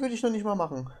 Nee, würde ich noch nicht mal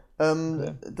machen.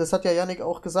 Okay. Das hat ja Yannick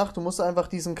auch gesagt, du musst einfach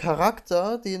diesen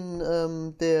Charakter, den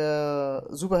der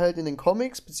Superheld in den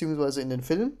Comics, beziehungsweise in den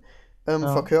Filmen,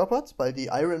 verkörpert, weil die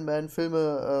Iron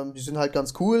Man-Filme, die sind halt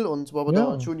ganz cool und Robert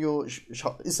Downey Jr.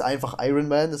 ist einfach Iron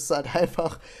Man, das ist halt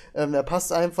einfach, er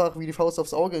passt einfach wie die Faust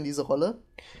aufs Auge in diese Rolle.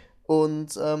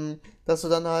 Und dass du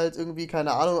dann halt irgendwie,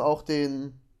 keine Ahnung, auch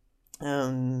den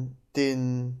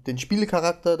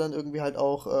Spielecharakter dann irgendwie halt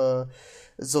auch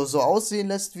so aussehen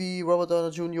lässt wie Robert Downey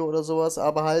Jr. oder sowas,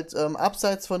 aber halt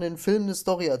abseits von den Filmen eine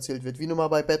Story erzählt wird, wie nun mal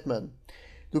bei Batman.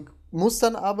 Du musst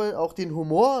dann aber auch den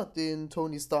Humor, den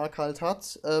Tony Stark halt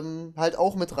hat, halt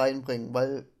auch mit reinbringen,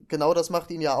 weil genau das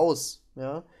macht ihn ja aus,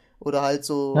 ja. Oder halt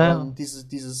so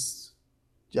dieses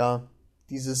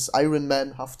Iron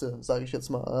Man-hafte, sage ich jetzt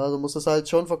mal. Also du musst das halt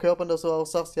schon verkörpern, dass du auch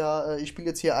sagst, ja, ich spiele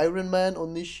jetzt hier Iron Man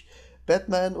und nicht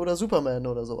Batman oder Superman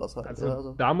oder sowas halt.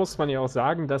 Also da muss man ja auch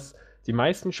sagen, dass die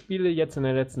meisten Spiele jetzt in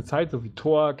der letzten Zeit, so wie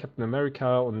Thor, Captain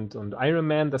America und Iron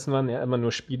Man, das waren ja immer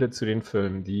nur Spiele zu den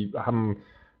Filmen. Die haben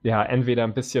ja entweder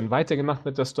ein bisschen weitergemacht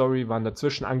mit der Story, waren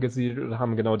dazwischen angesiedelt oder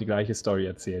haben genau die gleiche Story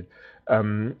erzählt.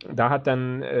 Da hat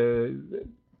dann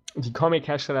die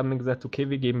Comic-Hersteller haben dann gesagt, okay,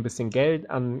 wir geben ein bisschen Geld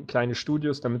an kleine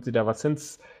Studios, damit sie da was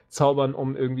hinzaubern,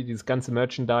 um irgendwie dieses ganze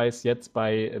Merchandise jetzt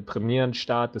bei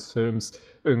Premierenstart des Films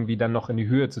irgendwie dann noch in die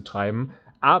Höhe zu treiben.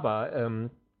 Aber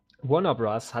Warner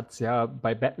Bros. Hat es ja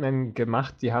bei Batman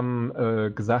gemacht. Die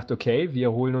haben gesagt, okay,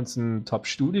 wir holen uns ein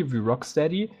Top-Studio wie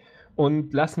Rocksteady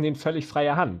und lassen den völlig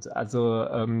freie Hand. Also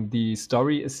die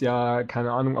Story ist ja,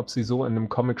 keine Ahnung, ob sie so in einem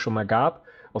Comic schon mal gab.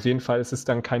 Auf jeden Fall ist es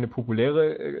dann keine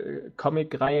populäre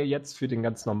Comic-Reihe jetzt für den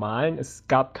ganz normalen. Es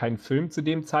gab keinen Film zu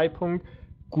dem Zeitpunkt.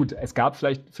 Gut, es gab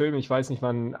vielleicht Filme, ich weiß nicht,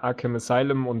 wann Arkham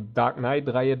Asylum und Dark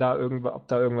Knight-Reihe ob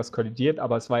da irgendwas kollidiert,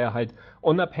 aber es war ja halt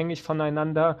unabhängig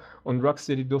voneinander und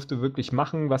Rocksteady durfte wirklich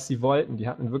machen, was sie wollten. Die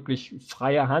hatten wirklich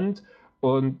freie Hand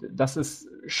und das ist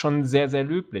schon sehr, sehr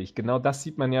löblich. Genau das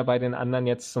sieht man ja bei den anderen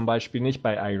jetzt zum Beispiel nicht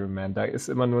bei Iron Man. Da ist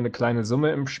immer nur eine kleine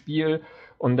Summe im Spiel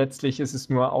und letztlich ist es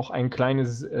nur auch ein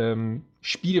kleines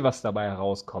Spiel, was dabei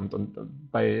herauskommt. Und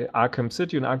bei Arkham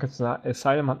City und Arkham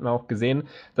Asylum hat man auch gesehen,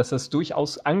 dass das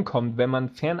durchaus ankommt, wenn man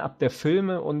fernab der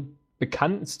Filme und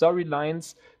bekannten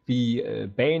Storylines wie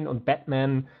Bane und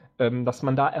Batman, dass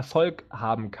man da Erfolg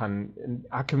haben kann. In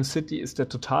Arkham City ist der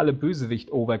totale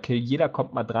Bösewicht-Overkill. Jeder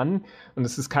kommt mal dran und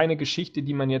es ist keine Geschichte,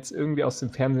 die man jetzt irgendwie aus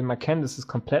dem Fernsehen mal kennt. Es ist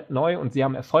komplett neu und sie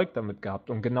haben Erfolg damit gehabt.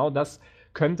 Und genau das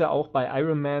könnte auch bei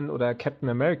Iron Man oder Captain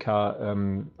America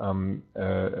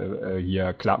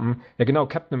hier klappen. Ja genau,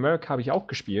 Captain America habe ich auch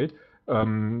gespielt.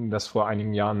 das vor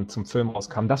einigen Jahren zum Film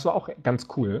rauskam. Das war auch ganz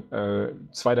cool.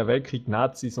 Zweiter Weltkrieg,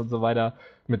 Nazis und so weiter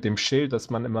mit dem Schild, das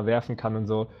man immer werfen kann und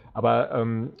so. Aber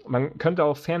man könnte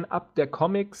auch fernab der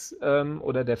Comics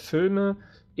oder der Filme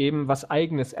eben was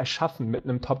Eigenes erschaffen mit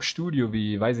einem Top-Studio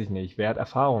wie, weiß ich nicht, wer hat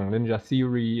Erfahrung? Ninja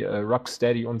Theory,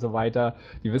 Rocksteady und so weiter.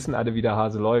 Die wissen alle, wie der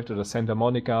Hase läuft, oder Santa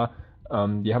Monica.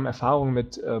 Die haben Erfahrung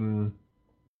mit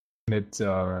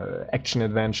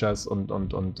Action-Adventures und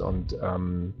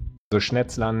so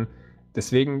Schnetzlern.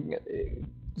 Deswegen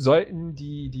sollten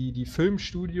die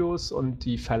Filmstudios und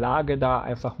die Verlage da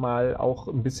einfach mal auch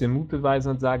ein bisschen Mut beweisen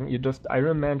und sagen, ihr dürft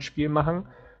Iron Man-Spiel machen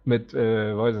mit,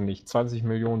 weiß ich nicht, $20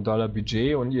 Millionen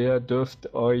Budget und ihr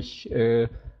dürft euch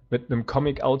mit einem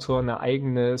Comic-Autor eine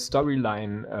eigene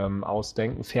Storyline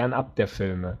ausdenken, fernab der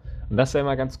Filme. Und das wäre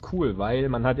mal ganz cool, weil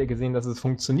man hat ja gesehen, dass es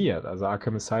funktioniert. Also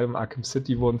Arkham Asylum, Arkham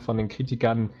City wurden von den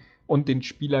Kritikern und den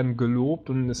Spielern gelobt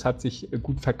und es hat sich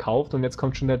gut verkauft und jetzt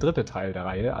kommt schon der dritte Teil der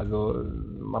Reihe. Also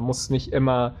man muss nicht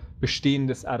immer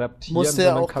Bestehendes adaptieren,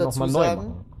 sondern kann auch mal neu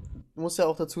machen. Du musst ja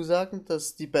auch dazu sagen,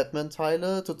 dass die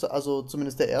Batman-Teile, also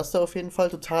zumindest der erste auf jeden Fall,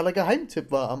 totaler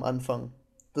Geheimtipp war am Anfang.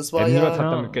 Das war niemand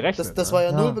hat damit gerechnet. Das war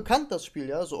ja null bekannt, das Spiel,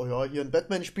 ja. So, ja, hier ein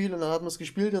Batman-Spiel und dann hat man es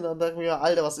gespielt und dann dachten wir, ja,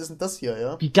 Alter, was ist denn das hier,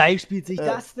 ja? Wie geil spielt sich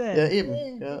das denn? Ja,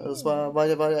 eben. Ja, das war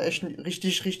ja echt ein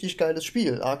richtig, richtig geiles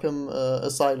Spiel, Arkham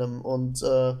Asylum. Und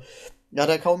ja, da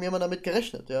hat kaum jemand damit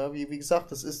gerechnet, ja. Wie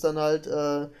gesagt, das ist dann halt,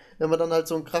 wenn man dann halt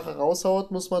so einen Kracher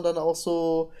raushaut, muss man dann auch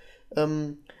so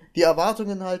die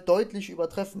Erwartungen halt deutlich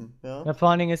übertreffen, ja. Ja, vor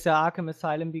allen Dingen ist ja Arkham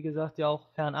Asylum, wie gesagt, ja auch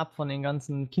fernab von den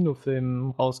ganzen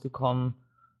Kinofilmen rausgekommen.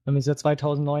 Nämlich ist ja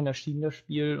 2009 erschienen das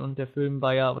Spiel und der Film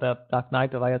war ja, oder Dark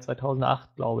Knight, der war ja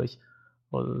 2008, glaube ich.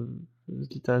 Also,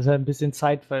 da ist ja ein bisschen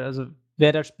Zeit, also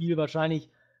wäre das Spiel wahrscheinlich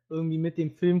irgendwie mit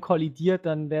dem Film kollidiert,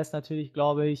 dann wäre es natürlich,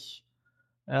 glaube ich,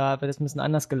 wäre das ein bisschen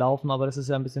anders gelaufen, aber das ist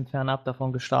ja ein bisschen fernab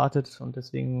davon gestartet und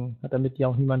deswegen hat damit ja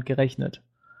auch niemand gerechnet.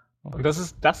 Und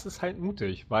das ist halt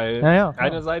mutig, weil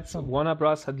einerseits Warner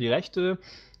Bros. Hat die Rechte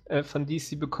von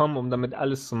DC bekommen, um damit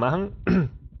alles zu machen.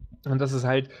 Und das ist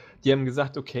halt, die haben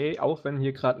gesagt, okay, auch wenn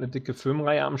hier gerade eine dicke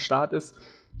Filmreihe am Start ist,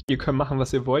 ihr könnt machen,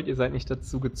 was ihr wollt, ihr seid nicht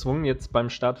dazu gezwungen, jetzt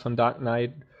beim Start von Dark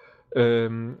Knight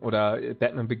oder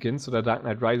Batman Begins oder Dark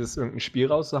Knight Rises irgendein Spiel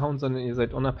rauszuhauen, sondern ihr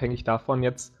seid unabhängig davon,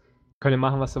 jetzt könnt ihr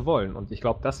machen, was ihr wollt. Und ich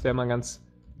glaube, das wäre mal ganz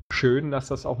schön, dass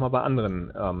das auch mal bei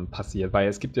anderen passiert, weil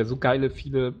es gibt ja so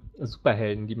viele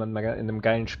Superhelden, die man mal in einem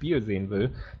geilen Spiel sehen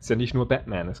will. Ist ja nicht nur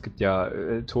Batman, es gibt ja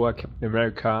Thor, Captain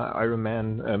America, Iron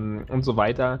Man und so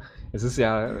weiter. Es ist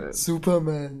ja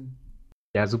Superman.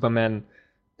 Ja, Superman,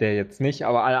 der jetzt nicht,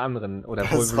 aber alle anderen oder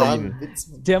Wolverine.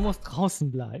 Der muss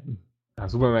draußen bleiben. Ja,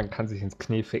 Superman kann sich ins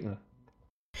Knie ficken.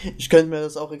 Ich könnte mir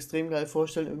das auch extrem geil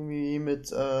vorstellen, irgendwie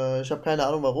mit, ich habe keine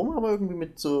Ahnung warum, aber irgendwie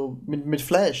mit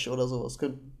Flash oder sowas.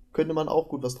 Könnte man auch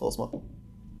gut was draus machen.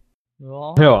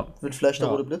 Ja. Mit Flash der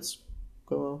rote Blitz.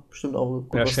 Können wir bestimmt auch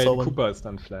gut was Sheldon zaubern. Cooper ist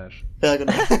dann Flash. Ja,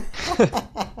 genau.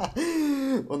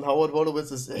 Und Howard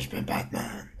Wolowitz ist, ich bin Batman.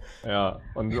 Ja,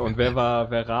 und wer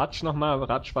war Raj nochmal?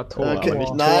 Raj war Thor, Okay. aber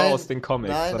nicht Thor aus den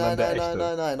Comics, sondern der echte.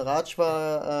 Nein. Raj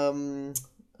war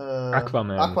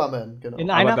Aquaman, genau.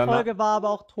 In einer Folge war aber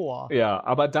auch Thor. Ja,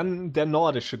 aber dann der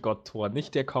nordische Gott Thor,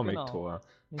 nicht der Comic-Thor.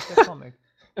 Nicht der Comic.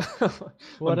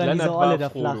 Wo er dann diese Olle da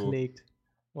flach legt.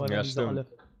 Ja, stimmt.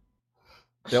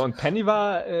 Ja, und Penny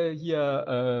war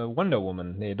hier Wonder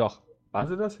Woman. Nee, doch. War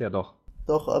sie das? Ja, doch.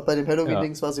 Doch, bei dem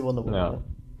Halloween-Dings war sie Wonder Woman. Ja.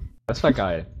 Das war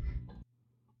geil.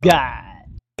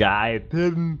 Geil.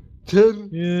 Tin.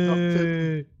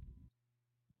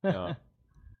 Ja.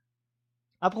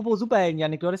 Apropos Superhelden,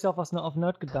 Jannik, du hattest ja auch was auf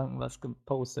Nerdgedanken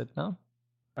gepostet, ne?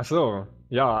 Ach so,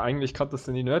 ja, eigentlich kommt das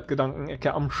in die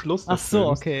Nerdgedanken-Ecke am Schluss des Ach so,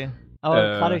 Films. okay. Aber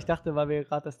gerade ich dachte, weil wir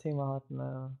gerade das Thema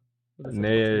hatten.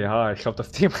 Nee, ja, ich glaube,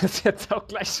 das Thema ist jetzt auch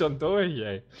gleich schon durch,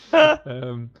 ey.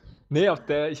 Nee,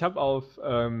 ich habe auf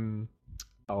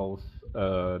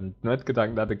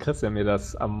Nerdgedanken, da hatte Christian mir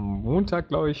das am Montag,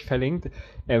 glaube ich, verlinkt.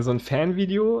 So ein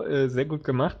Fanvideo, sehr gut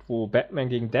gemacht, wo Batman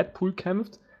gegen Deadpool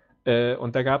kämpft.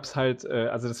 Und da gab es halt,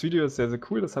 also das Video ist sehr, sehr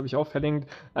cool, das habe ich auch verlinkt.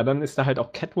 Aber dann ist da halt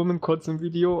auch Catwoman kurz im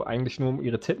Video, eigentlich nur um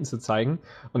ihre Titten zu zeigen.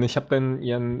 Und ich habe dann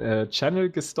ihren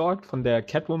Channel gestalkt von der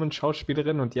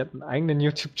Catwoman-Schauspielerin und die hat einen eigenen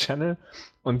YouTube-Channel.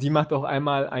 Und die macht auch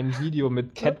einmal ein Video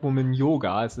mit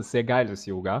Catwoman-Yoga. Es ist sehr geiles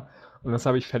Yoga. Und das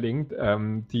habe ich verlinkt.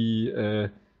 Die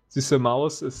süße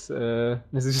Maus ist eine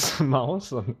süße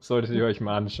Maus und solltet ihr euch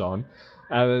mal anschauen.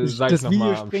 Das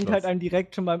Video springt halt einem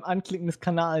direkt schon beim Anklicken des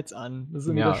Kanals an. Das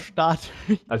ist der Start.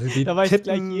 Also die da weiß Titten,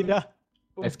 gleich jeder.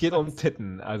 Es geht um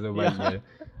Titten, also bei ihr.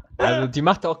 Also die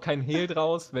macht auch kein Hehl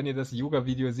draus. Wenn ihr das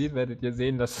Yoga-Video seht, werdet ihr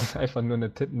sehen, dass es einfach nur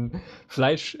eine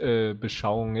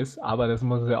Titten-Fleisch-Beschauung ist. Aber das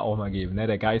muss es ja auch mal geben. Ne?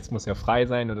 Der Geist muss ja frei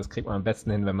sein und das kriegt man am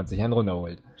besten hin, wenn man sich einen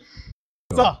runterholt.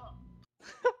 So.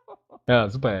 Ja,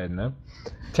 Superhelden, ne?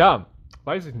 Tja,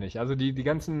 weiß ich nicht. Also die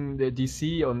ganzen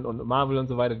DC und Marvel und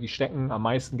so weiter, die stecken am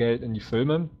meisten Geld in die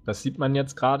Filme. Das sieht man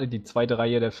jetzt gerade. Die zweite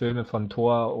Reihe der Filme von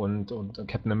Thor und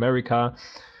Captain America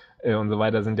und so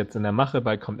weiter sind jetzt in der Mache.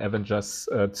 Bald kommt Avengers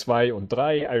 2 und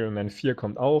 3, Iron Man 4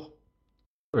 kommt auch.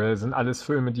 Sind alles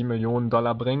Filme, die Millionen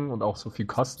Dollar bringen und auch so viel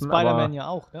kosten. Spider-Man ja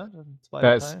auch, ne?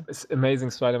 Ja, ist Amazing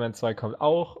Spider-Man 2 kommt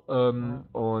auch.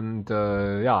 Und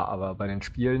ja, aber bei den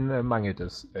Spielen mangelt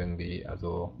es irgendwie.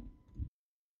 Also,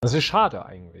 das ist schade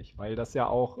eigentlich, weil das ja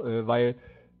auch, weil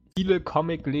viele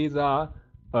Comicleser,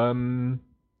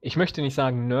 ich möchte nicht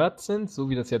sagen Nerds sind, so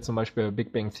wie das jetzt zum Beispiel bei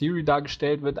Big Bang Theory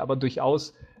dargestellt wird, aber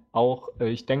durchaus auch,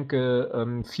 ich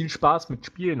denke, viel Spaß mit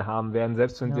Spielen haben werden,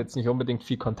 selbst wenn sie jetzt nicht unbedingt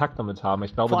viel Kontakt damit haben.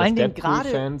 Ich glaube, dass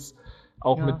Deadpool-Fans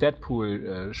auch mit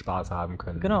Deadpool Spaß haben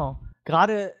können. Genau.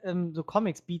 Gerade so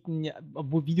Comics bieten,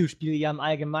 obwohl Videospiele ja im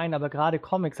Allgemeinen, aber gerade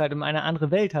Comics halt, um eine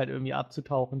andere Welt halt irgendwie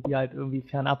abzutauchen, die halt irgendwie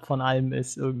fernab von allem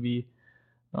ist irgendwie.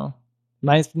 Ja.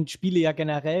 Meistens Spiele ja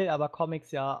generell, aber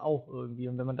Comics ja auch irgendwie.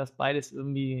 Und wenn man das beides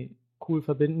irgendwie cool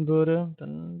verbinden würde,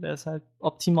 dann wäre es halt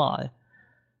optimal.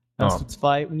 Dann hast du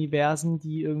zwei Universen,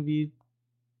 die irgendwie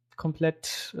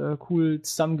komplett cool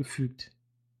zusammengefügt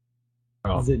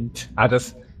sind.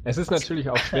 Es ist natürlich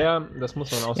auch schwer, das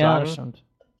muss man auch sagen, das stimmt.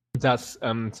 Dass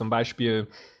zum Beispiel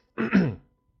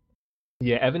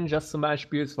die Avengers zum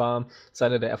Beispiel, es war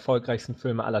einer der erfolgreichsten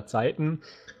Filme aller Zeiten.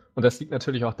 Und das liegt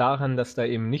natürlich auch daran, dass da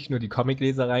eben nicht nur die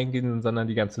Comicleser reingehen, sondern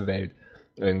die ganze Welt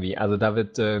irgendwie. Also da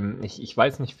wird, ich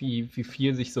weiß nicht, wie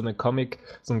viel sich so ein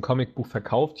Comicbuch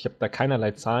verkauft. Ich habe da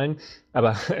keinerlei Zahlen,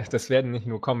 aber das werden nicht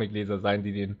nur Comicleser sein,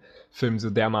 die den Film so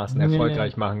dermaßen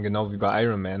erfolgreich machen, genau wie bei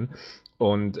Iron Man.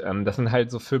 Und das sind halt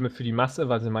so Filme für die Masse,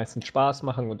 weil sie meistens Spaß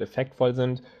machen und effektvoll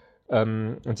sind.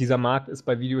 Und dieser Markt ist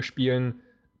bei Videospielen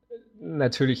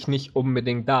natürlich nicht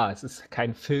unbedingt da. Es ist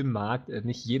kein Filmmarkt.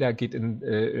 Nicht jeder geht in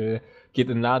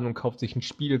den Laden und kauft sich ein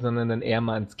Spiel, sondern dann eher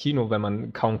mal ins Kino, wenn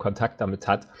man kaum Kontakt damit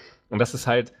hat. Und das ist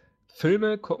halt,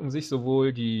 Filme gucken sich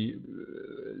sowohl die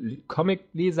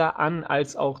Comicleser an,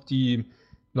 als auch die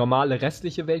normale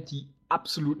restliche Welt, die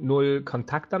absolut null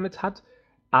Kontakt damit hat.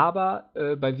 Aber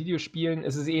bei Videospielen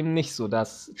ist es eben nicht so.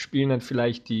 Das spielen dann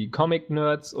vielleicht die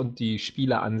Comic-Nerds und die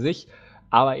Spieler an sich,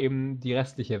 aber eben die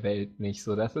restliche Welt nicht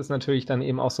so. Das ist natürlich dann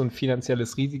eben auch so ein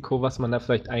finanzielles Risiko, was man da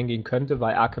vielleicht eingehen könnte,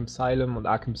 weil Arkham Asylum und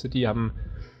Arkham City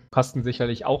kosten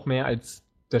sicherlich auch mehr als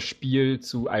das Spiel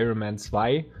zu Iron Man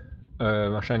 2.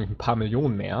 Wahrscheinlich ein paar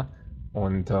Millionen mehr.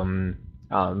 Und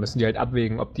müssen die halt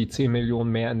abwägen, ob die 10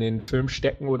 Millionen mehr in den Film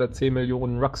stecken oder 10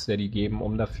 Millionen Rocksteady geben,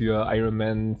 um dafür Iron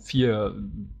Man 4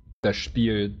 das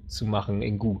Spiel zu machen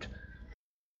in gut.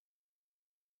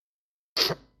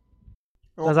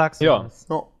 Da sagst du was.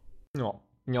 Ja.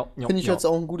 Finde ich jetzt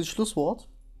auch ein gutes Schlusswort.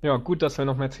 Ja, gut, dass wir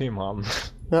noch mehr Themen haben.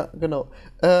 Ja, genau.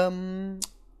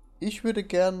 Ich würde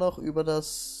gern noch über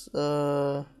das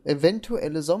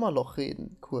eventuelle Sommerloch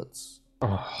reden, kurz.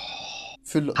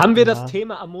 Haben wir das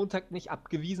Thema am Montag nicht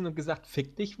abgewiesen und gesagt,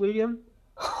 fick dich, William?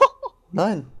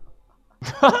 Nein.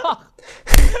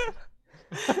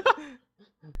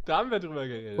 Da haben wir drüber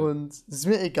geredet. Und es ist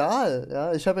mir egal,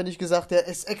 ja. Ich habe ja nicht gesagt,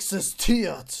 es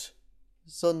existiert,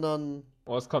 sondern...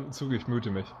 es kommt ein Zug, ich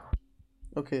mute mich.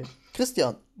 Okay.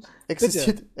 Christian,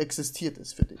 existiert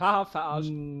es für dich? Haha,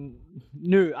 verarscht.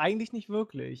 Nö, eigentlich nicht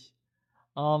wirklich.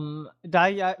 Da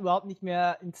ich ja überhaupt nicht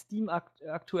mehr in Steam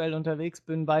aktuell unterwegs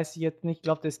bin, weiß ich jetzt nicht. Ich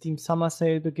glaube, der Steam Summer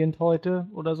Sale beginnt heute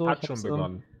oder so. Hat schon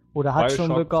begonnen. Oder hat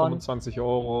schon begonnen. 25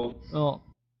 €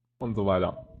 und so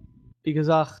weiter. Wie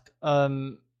gesagt,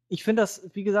 ich finde das,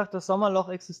 das Sommerloch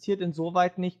existiert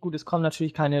insoweit nicht. Gut, es kommen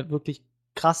natürlich keine wirklich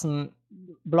krassen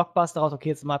Blockbuster raus. Okay,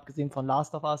 jetzt mal abgesehen von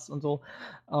Last of Us und so.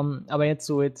 Aber jetzt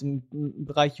im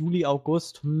Bereich Juli,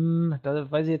 August, da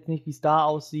weiß ich jetzt nicht, wie es da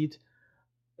aussieht.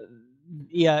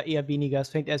 Eher weniger. Es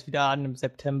fängt erst wieder an im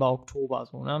September, Oktober,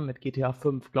 so, ne? Mit GTA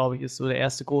 5, glaube ich, ist so der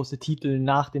erste große Titel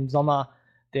nach dem Sommer,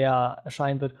 der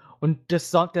erscheinen wird. Und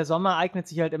der Sommer eignet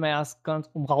sich halt immer erst ganz,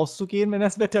 um rauszugehen, wenn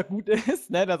das Wetter gut ist.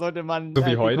 Ne? Da sollte man. So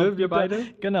wie heute, wir beide?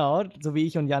 Genau, so wie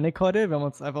ich und Yannick heute. Wir haben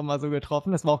uns einfach mal so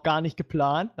getroffen. Das war auch gar nicht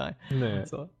geplant. Nein. Nee.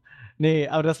 So. Nee,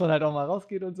 aber dass man halt auch mal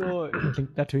rausgeht und so,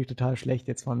 klingt natürlich total schlecht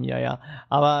jetzt von mir, ja.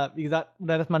 Aber wie gesagt,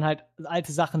 oder dass man halt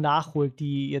alte Sachen nachholt,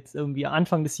 die jetzt irgendwie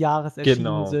Anfang des Jahres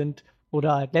erschienen sind.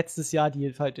 Oder halt letztes Jahr,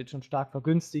 die halt jetzt schon stark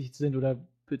vergünstigt sind oder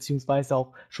beziehungsweise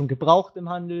auch schon gebraucht im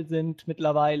Handel sind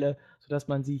mittlerweile, sodass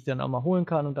man sie dann auch mal holen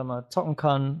kann und dann mal zocken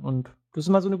kann. Und Das ist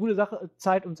immer so eine gute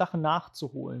Zeit, um Sachen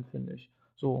nachzuholen, finde ich.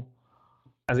 So.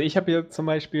 Also ich habe hier zum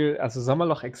Beispiel, also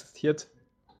Sommerloch existiert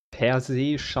per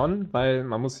se schon, weil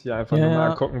man muss hier einfach nur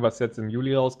mal gucken, was jetzt im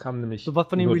Juli rauskam, nämlich so,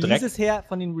 von den nur Releases Dreck.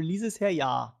 von den Releases her,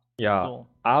 ja. Ja, So.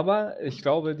 aber ich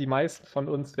glaube, die meisten von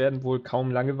uns werden wohl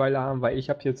kaum Langeweile haben, weil ich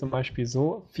habe hier zum Beispiel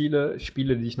so viele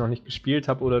Spiele, die ich noch nicht gespielt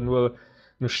habe oder nur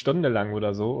eine Stunde lang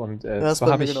oder so. Und Ja, ist zwar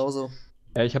bei habe mir ich, genauso.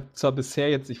 ich habe zwar bisher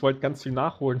jetzt, ich wollte ganz viel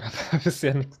nachholen, habe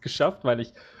bisher nichts geschafft, weil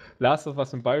ich Last of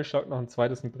Us und Bioshock noch ein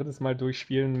zweites und drittes Mal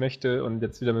durchspielen möchte und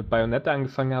jetzt wieder mit Bayonetta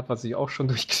angefangen habe, was ich auch schon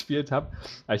durchgespielt habe.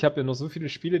 Aber ich habe ja noch so viele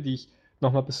Spiele, die ich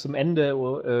nochmal bis zum Ende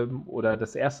oder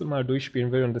das erste Mal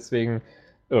durchspielen will und deswegen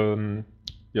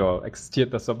ja,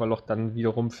 existiert das Sommerloch dann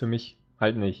wiederum für mich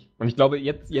halt nicht. Und ich glaube,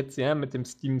 jetzt ja, mit dem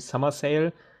Steam Summer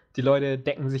Sale, die Leute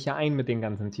decken sich ja ein mit den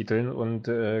ganzen Titeln und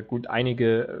gut,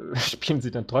 einige spielen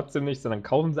sie dann trotzdem nicht, sondern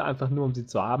kaufen sie einfach nur, um sie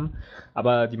zu haben.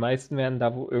 Aber die meisten werden da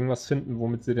irgendwas finden,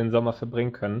 womit sie den Sommer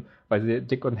verbringen können, weil sie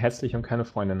dick und hässlich und keine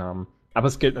Freundin haben. Aber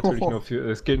es gilt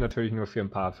natürlich nur für ein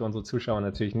paar, für unsere Zuschauer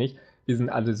natürlich nicht. Die sind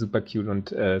alle super cute und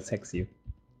sexy.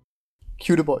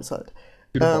 Cute Boys halt.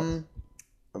 Cute Boys.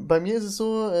 Bei mir ist es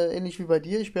so, ähnlich wie bei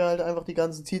dir, ich werde halt einfach die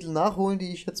ganzen Titel nachholen,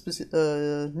 die ich jetzt bis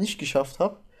nicht geschafft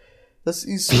habe. Das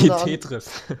ist wie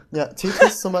Tetris. Ja,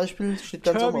 Tetris zum Beispiel steht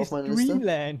ganz oben auf meiner Liste.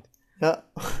 Dreamland. Ja.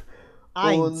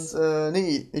 1. Und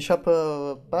nee, ich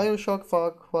habe Bioshock,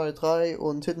 Farcry 3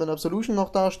 und Hitman Absolution noch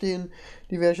dastehen.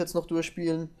 Die werde ich jetzt noch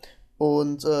durchspielen.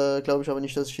 Und glaube ich aber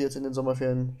nicht, dass ich die jetzt in den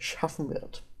Sommerferien schaffen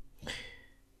werde.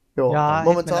 Ja,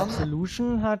 momentan. Hitman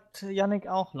Absolution hat Yannick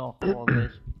auch noch vor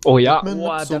sich. Oh ja,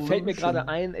 da fällt mir gerade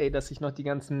ein, ey, dass ich noch die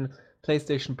ganzen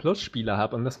PlayStation Plus Spiele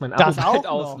habe und dass mein Abo bald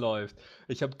ausläuft.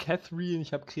 Ich habe Catherine,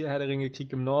 ich habe Herr der Ringe,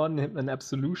 Krieg im Norden, Hitman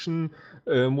Absolution,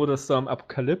 Motorstorm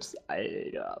Apocalypse.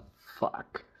 Alter,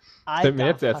 fuck. Fällt mir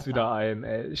jetzt erst wieder ein,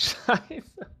 ey.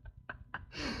 Scheiße.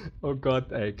 Oh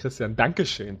Gott, ey, Christian,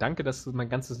 Dankeschön. Danke, dass du mein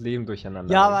ganzes Leben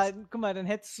durcheinander Ja, aber guck mal, dann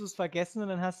hättest du es vergessen und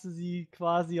dann hast du sie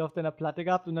quasi auf deiner Platte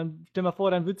gehabt und dann, stell mal vor,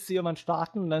 dann würdest du irgendwann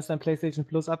starten und dann ist dein PlayStation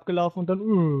Plus abgelaufen und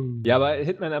dann. Ja, aber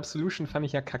Hitman Absolution fand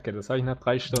ich ja kacke. Das habe ich nach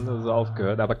 3 Stunden oder so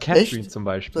aufgehört. Aber Catherine zum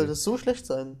Beispiel. Soll das so schlecht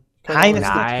sein?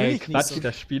 Nein, Quatsch, so.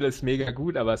 Das Spiel ist mega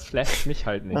gut, aber es flasht mich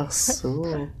halt nicht. Ach so.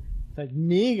 Ist halt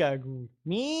mega gut.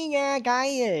 Mega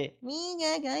geil.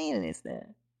 Mega geil ist der.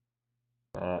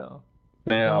 Ja.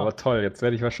 Naja, aber toll. Jetzt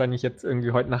werde ich wahrscheinlich irgendwie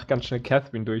heute Nacht ganz schnell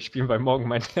Catherine durchspielen, weil morgen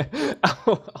mein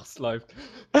Abo ausläuft.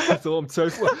 So um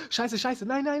 12 Uhr. Scheiße.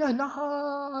 Nein.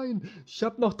 Ich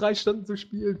habe noch 3 Stunden zu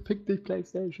spielen. Fick dich,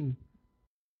 PlayStation.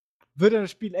 Wird das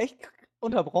Spiel echt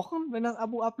unterbrochen, wenn das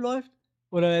Abo abläuft?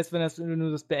 Oder erst, wenn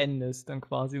du das beendest, dann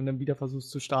quasi und dann wieder versuchst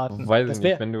zu starten? Weiß ich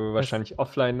nicht, wenn du wahrscheinlich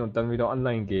offline und dann wieder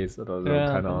online gehst oder so. Ja,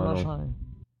 keine Ahnung. Wahrscheinlich.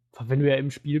 Wenn du ja im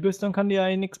Spiel bist, dann kann dir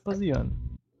ja nichts passieren.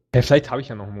 Ja, vielleicht habe ich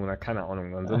ja noch einen Monat, keine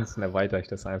Ahnung. Ansonsten erweitere ich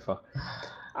das einfach.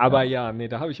 Aber ja, nee,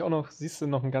 da habe ich auch noch, siehst du,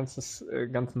 noch einen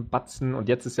ganzen Batzen. Und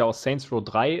jetzt ist ja auch Saints Row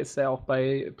 3 ist ja auch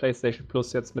bei PlayStation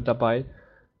Plus jetzt mit dabei.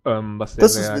 Was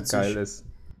sehr geil ist.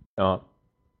 Ja.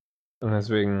 Und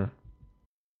deswegen,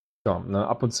 ja, ne,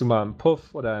 ab und zu mal im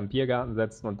Puff oder im Biergarten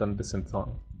setzen und dann ein bisschen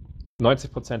zocken.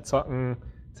 90% zocken,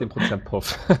 10%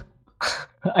 Puff.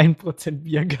 1%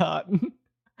 Biergarten.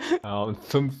 Ja, und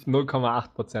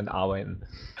 0,8% arbeiten.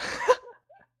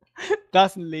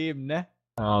 Das ist ein Leben, ne?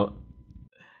 Ja.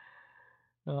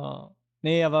 Ja.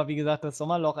 Nee, aber wie gesagt, das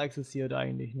Sommerloch existiert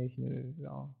eigentlich nicht. Nö,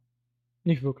 ja.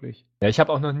 Nicht wirklich. Ja, ich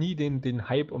habe auch noch nie den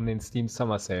Hype um den Steam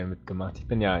Summer Sale mitgemacht. Ich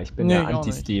bin ja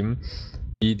Anti-Steam.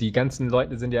 Die ganzen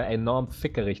Leute sind ja enorm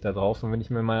fickerig da drauf. Und wenn ich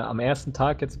mir mal am ersten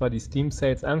Tag jetzt mal die Steam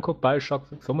Sales angucke, Bioshock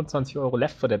für 25 €,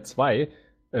 Left 4 Dead 2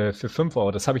 für 5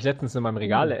 €. Das habe ich letztens in meinem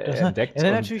Regal entdeckt. Das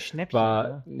ist natürlich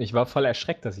Schnäppchen. Ich war voll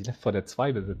erschreckt, dass ich Left 4 Dead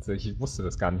 2 besitze. Ich wusste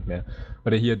das gar nicht mehr.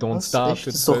 Oder hier Don't Starve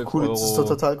für 12 €. Das ist doch ein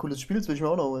total cooles Spiel, das will ich mir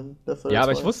auch noch holen. Ja,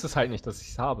 aber ich wusste es halt nicht, dass ich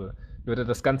es habe. Oder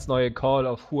das ganz neue Call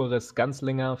of Juarez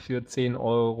Gunslinger für 10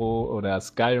 € oder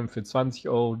Skyrim für 20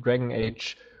 €, Dragon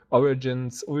Age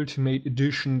Origins Ultimate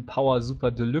Edition Power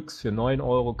Super Deluxe für 9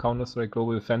 €, Counter-Strike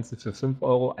Global Offensive für 5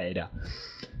 €. Alter,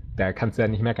 da kannst du ja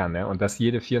nicht meckern, ne? Und das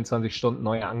jede 24 Stunden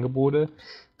neue Angebote,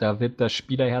 da wird das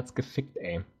Spielerherz gefickt,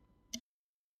 ey.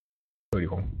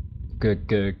 Entschuldigung.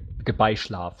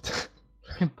 Gebeischlaft.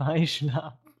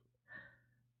 Gebeischlaft.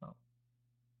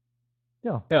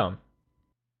 Ja.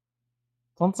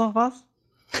 Sonst noch was?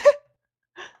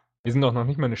 Wir sind doch noch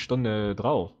nicht mal eine Stunde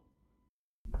drauf.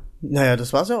 Naja,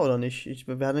 das war's ja oder nicht?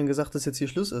 Wir haben gesagt, dass jetzt hier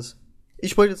Schluss ist.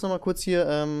 Ich wollte jetzt nochmal kurz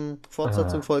hier,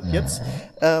 Fortsetzung folgt jetzt.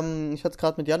 Ich hatte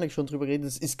gerade mit Yannick schon drüber geredet,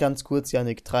 es ist ganz kurz,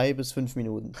 Yannick, 3 bis 5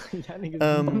 Minuten. Yannick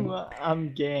ist nur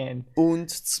am Gähnen. Und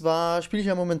zwar spiele ich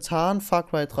ja momentan Far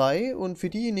Cry 3 und für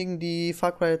diejenigen, die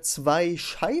Far Cry 2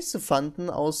 scheiße fanden,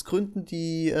 aus Gründen,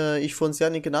 die ich von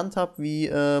Yannick genannt habe, wie,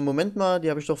 Moment mal, die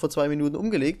habe ich doch vor 2 Minuten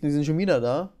umgelegt, die sind schon wieder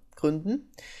da. Gründen.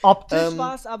 Optisch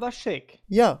war es aber schick.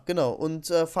 Ja, genau.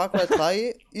 Und Far Cry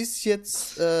 3 ist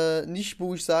jetzt nicht,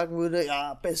 wo ich sagen würde,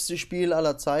 ja, bestes Spiel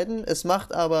aller Zeiten. Es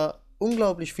macht aber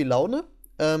unglaublich viel Laune.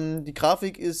 Die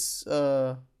Grafik ist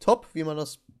top, wie man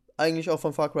das eigentlich auch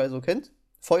von Far Cry so kennt.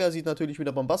 Feuer sieht natürlich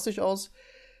wieder bombastisch aus.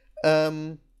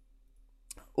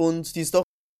 Und die Story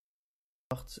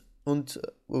macht. Und,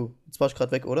 jetzt war ich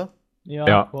gerade weg, oder?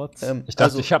 Ja, kurz. Ich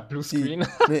dachte, ich habe Bluescreen.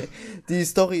 Die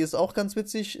Story ist auch ganz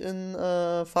witzig in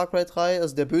Far Cry 3.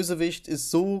 Also der Bösewicht ist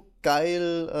so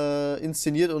geil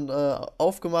inszeniert und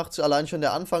aufgemacht. Allein schon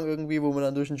der Anfang irgendwie, wo man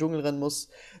dann durch den Dschungel rennen muss.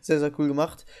 Sehr, sehr cool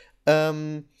gemacht.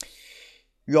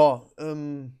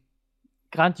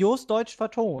 Grandios deutsch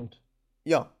vertont.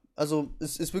 Ja, also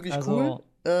es ist wirklich cool.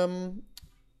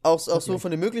 Auch so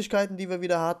von den Möglichkeiten, die wir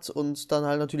wieder hat und dann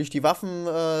halt natürlich die Waffen,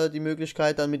 die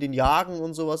Möglichkeit dann mit den Jagen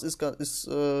und sowas ist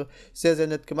sehr, sehr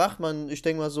nett gemacht. Ich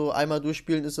denke mal so, einmal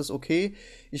durchspielen ist das okay.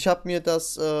 Ich habe mir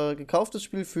das gekauft, das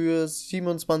Spiel, für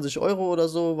 27 Euro oder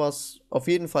so, was auf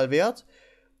jeden Fall wert.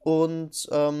 Und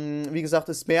wie gesagt,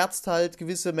 es merzt halt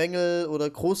gewisse Mängel oder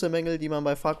große Mängel, die man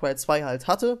bei Far Cry 2 halt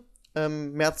hatte.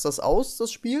 Merzt das aus,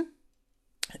 das Spiel.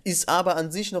 Ist aber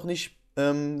an sich noch nicht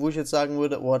wo ich jetzt sagen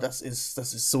würde, das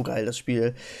ist so geil, das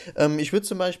Spiel. Ich würde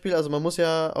zum Beispiel, also man muss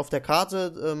ja auf der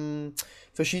Karte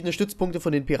verschiedene Stützpunkte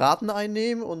von den Piraten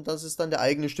einnehmen und das ist dann der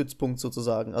eigene Stützpunkt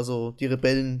sozusagen. Also die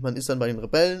Rebellen, man ist dann bei den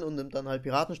Rebellen und nimmt dann halt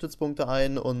Piratenstützpunkte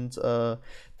ein und da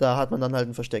hat man dann halt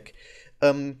ein Versteck.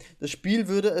 Das Spiel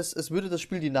würde das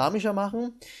Spiel dynamischer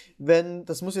machen,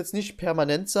 das muss jetzt nicht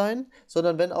permanent sein,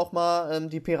 sondern wenn auch mal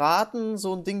die Piraten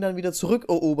so ein Ding dann wieder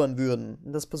zurückerobern würden.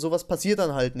 Sowas passiert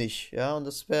dann halt nicht, ja, und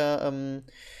das wäre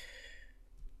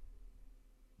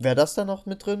das dann noch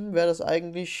mit drin, wäre das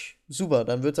eigentlich super.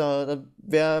 Dann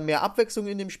wäre mehr Abwechslung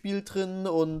in dem Spiel drin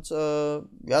und so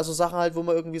Sachen halt, wo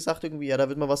man irgendwie sagt, ja, da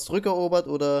wird mal was zurückerobert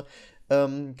oder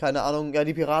keine Ahnung, ja,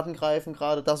 die Piraten greifen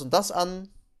gerade das und das an.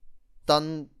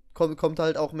 Dann kommt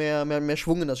halt auch mehr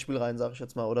Schwung in das Spiel rein, sag ich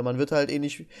jetzt mal. Oder man wird halt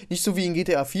nicht so wie in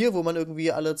GTA 4, wo man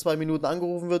irgendwie alle 2 Minuten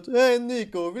angerufen wird, hey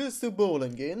Nico, willst du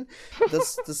bowlen gehen?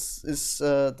 Das ist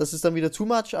dann wieder too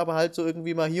much, aber halt so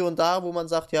irgendwie mal hier und da, wo man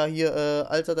sagt, ja, hier,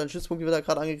 Alter, dein Stützpunkt wird da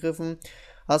gerade angegriffen,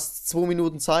 hast 2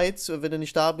 Minuten Zeit, wenn du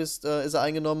nicht da bist, ist er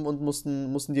eingenommen und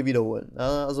mussten dir wiederholen.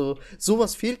 Ja, also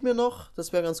sowas fehlt mir noch,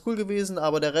 das wäre ganz cool gewesen,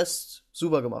 aber der Rest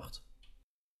super gemacht.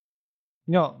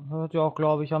 Ja, hat ja auch,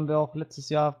 glaube ich, haben wir auch letztes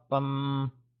Jahr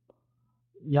beim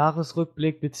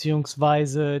Jahresrückblick,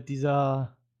 beziehungsweise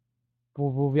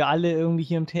wo wir alle irgendwie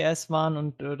hier im TS waren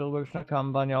und darüber geschnackt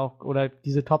haben, waren ja auch, oder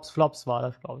diese Tops Flops war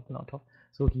das, glaube ich, genau, Top.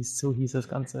 So hieß das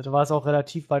Ganze. Da war es auch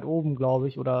relativ weit oben, glaube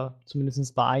ich, oder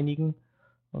zumindest bei einigen.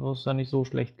 Also ist ja nicht so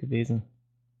schlecht gewesen.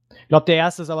 Ich glaube, der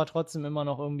erste ist aber trotzdem immer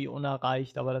noch irgendwie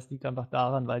unerreicht, aber das liegt einfach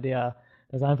daran, weil der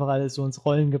das einfach alles so ins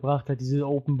Rollen gebracht hat, diese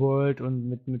Open World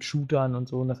und mit Shootern und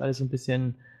so und das alles so ein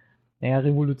bisschen,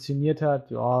 revolutioniert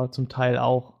hat. Ja, zum Teil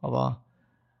auch, aber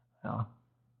ja.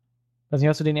 Weiß nicht,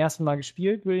 hast du den ersten Mal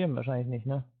gespielt, William? Wahrscheinlich nicht,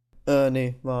 ne?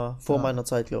 Nee, war vor meiner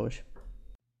Zeit, glaube ich.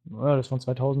 Ja, das ist von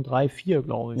 2003, 2004,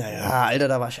 glaube ich. Naja, Alter,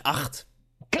 da war ich 8.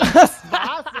 Krass,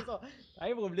 was? Das ist doch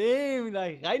kein Problem.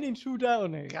 Gleich rein in den Shooter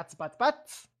und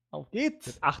ratzbatz. Auf geht's.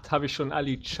 Mit 8 habe ich schon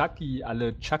alle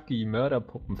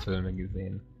Chucky-Mörderpuppenfilme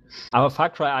gesehen. Aber Far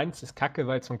Cry 1 ist kacke,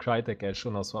 weil es von Crytek ist,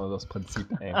 schon aus Prinzip,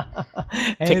 ey.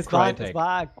 Es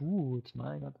war gut.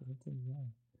 Mein Gott, das ist nicht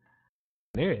sein.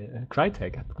 Nee,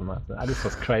 Crytek hat gemacht. Alles,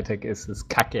 was Crytek ist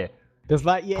kacke. Das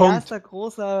war ihr erster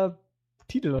großer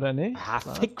Titel, oder nicht? Ah,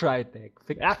 fick Crytek.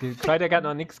 Crytek hat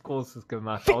noch nichts Großes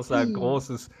gemacht, außer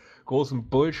großen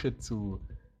Bullshit zu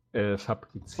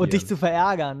fabrizieren. Und dich zu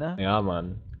verärgern, ne? Ja,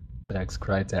 Mann. Drecks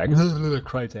Crytek.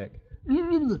 Crytek.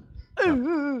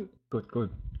 Gut.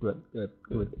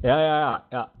 Ja.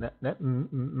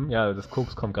 Ja, das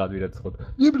Koks kommt gerade wieder zurück.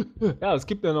 Ja, es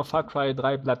gibt ja noch Far Cry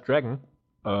 3 Blood Dragon.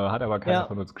 Hat aber keiner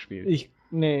von uns gespielt. Ich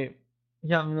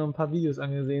habe mir nur ein paar Videos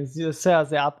angesehen. Sie ist sehr,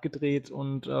 sehr abgedreht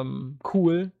und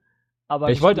cool.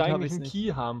 Aber ich wollte eigentlich einen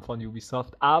Key haben von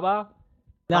Ubisoft, aber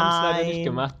haben es leider nicht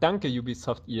gemacht. Danke,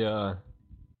 Ubisoft, ihr...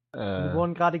 Wir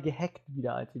wurden gerade gehackt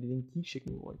wieder, als wir den Key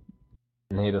schicken wollten.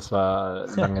 Nee, das war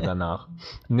lange danach.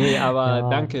 Nee, aber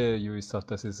danke,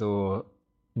 Ubisoft, dass ihr so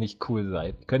nicht cool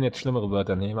seid. Wir können jetzt schlimmere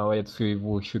Wörter nehmen, aber jetzt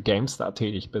wo ich für GameStar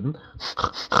tätig bin.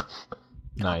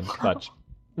 Nein, Quatsch.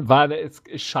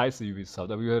 ist scheiße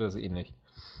Ubisoft, aber wir hören das eh nicht.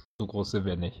 So groß sind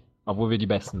wir nicht. Obwohl wir die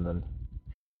Besten sind.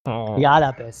 Die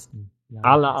allerbesten.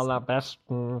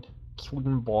 Allerbesten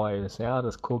cuten Boys. Ja,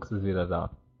 das Koks ist wieder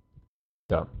da.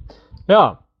 Ja.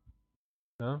 Ja.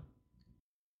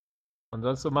 Und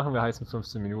sonst so machen wir heißen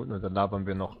 15 Minuten und dann labern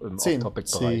wir noch im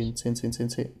Off-Topic-Bereich.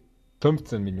 10.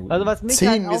 15 Minuten. Also was mich 10,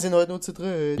 halt wir sind heute nur zu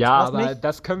dritt. ja, was aber mich-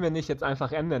 das können wir nicht jetzt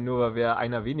einfach ändern, nur weil wir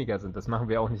einer weniger sind. Das machen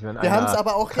wir auch nicht, wenn Wir einer haben es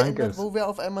aber auch krank geändert, ist. wo wir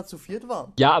auf einmal zu viert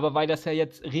waren. Ja, aber weil das ja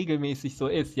jetzt regelmäßig so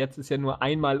ist. Jetzt ist ja nur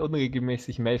einmal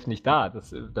unregelmäßig Melf nicht da.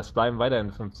 Das bleiben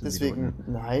weiterhin 15 Deswegen,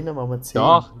 Minuten. nein, dann machen wir 10.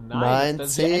 Doch, Nein, wir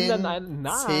 10. ändern einen.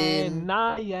 10.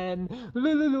 Nein.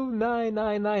 Lululu,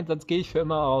 nein. Sonst gehe ich für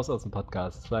immer raus aus dem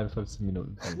Podcast. Es bleiben 15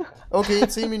 Minuten. Okay,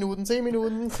 10 Minuten.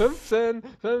 15.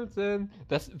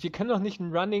 Wir können doch nicht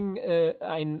einen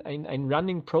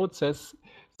Running Process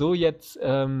so jetzt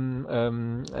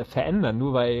verändern,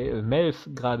 nur weil Melf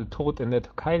gerade tot in der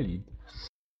Türkei liegt.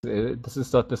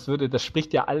 Das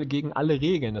spricht ja gegen alle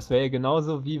Regeln. Das wäre ja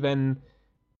genauso wie wenn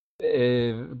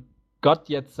Gott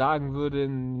jetzt sagen würde,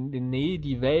 nee,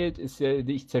 die Welt ist ja,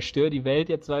 ich zerstöre die Welt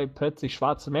jetzt, weil plötzlich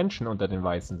schwarze Menschen unter den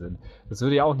Weißen sind. Das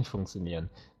würde ja auch nicht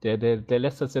funktionieren. Der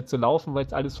lässt das jetzt so laufen, weil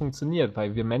es alles funktioniert,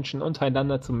 weil wir Menschen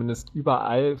untereinander zumindest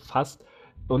überall fast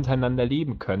untereinander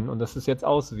leben können. Und das ist jetzt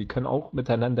auch so. Wir können auch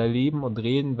miteinander leben und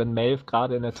reden, wenn Melf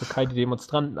gerade in der Türkei die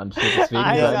Demonstranten anführt.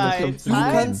 Deswegen Du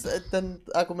kannst, dann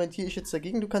argumentiere ich jetzt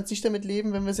dagegen, du kannst nicht damit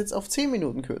leben, wenn wir es jetzt auf 10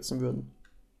 Minuten kürzen würden.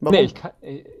 Warum? Nee,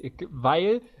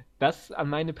 weil das an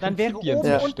meine Prinzipien dann wäre oben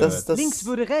zerstört. und links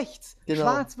würde rechts, genau.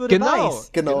 schwarz würde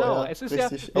weiß. Genau. Ja, es ist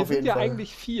richtig, ja, wir sind ja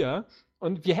eigentlich 4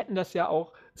 und wir hätten das ja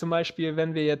auch zum Beispiel,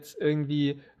 wenn wir jetzt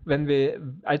irgendwie,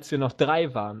 als wir noch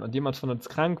 3 waren und jemand von uns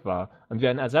krank war und wir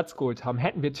einen Ersatz geholt haben,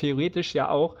 hätten wir theoretisch ja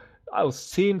auch aus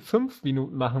 10 5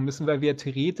 Minuten machen müssen, weil wir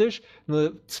theoretisch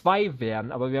nur 2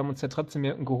 wären, aber wir haben uns ja trotzdem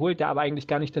jemanden geholt, der aber eigentlich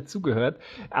gar nicht dazugehört,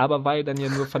 aber weil dann ja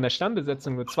nur von der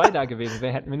Stammbesetzung nur 2 da gewesen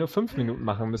wäre, hätten wir nur 5 Minuten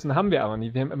machen müssen, haben wir aber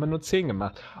nicht, wir haben immer nur 10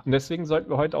 gemacht und deswegen sollten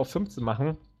wir heute auch 15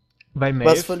 machen, weil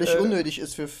Melf, was völlig unnötig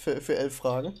ist für 11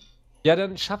 Fragen. Ja,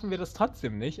 dann schaffen wir das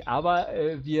trotzdem nicht, aber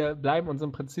wir bleiben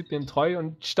unseren Prinzipien treu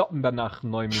und stoppen dann nach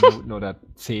 9 Minuten oder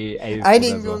 10, 11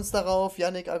 Einigen oder so. wir uns darauf,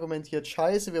 Yannick argumentiert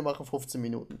scheiße, wir machen 15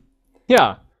 Minuten.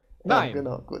 Ja, nein. Ja,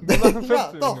 genau, gut. Wir machen 15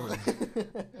 ja, doch. Minuten.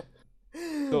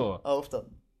 So. Auf dann.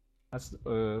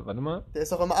 Warte mal. Der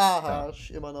ist doch im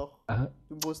A-Harsch, immer noch. Aha.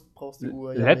 Du brauchst die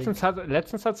Uhr. Letztens hat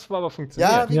es aber funktioniert.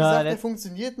 Ja, wie gesagt, der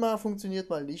funktioniert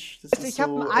mal nicht. Das also ist ich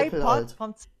habe so ein Apple iPod halt.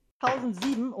 von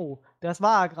 2007, das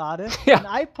war er gerade, Ja.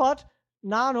 ein iPod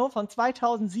Nano von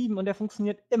 2007 und der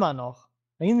funktioniert immer noch.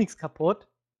 Da ist nichts kaputt.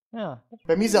 Ja.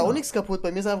 Bei mir ist ja auch nichts kaputt,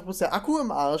 bei mir ist einfach bloß der Akku im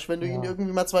Arsch. Wenn du ihn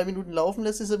irgendwie mal 2 Minuten laufen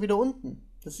lässt, ist er wieder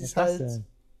unten. Das ist halt...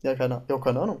 Ja, keine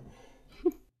Ahnung.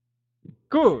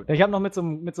 Gut. Ja, ich habe noch mit so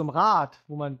einem Rad,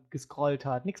 wo man gescrollt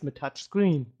hat. Nichts mit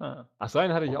Touchscreen. Ach, so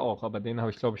einen hatte ich auch, aber den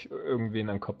habe ich, glaube ich, irgendwen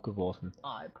an den Kopf geworfen.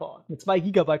 iPod. Mit 2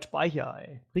 GB Speicher,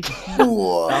 ey. Richtig viel.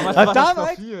 Damals war Hat das noch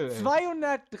damals viel, ey.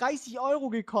 230 €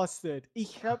 gekostet.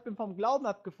 Ich bin vom Glauben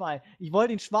abgefallen. Ich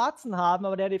wollte den schwarzen haben,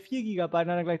 aber der hatte 4 GB und dann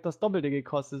hat er gleich das Doppelte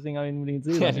gekostet. Deswegen habe ich nur den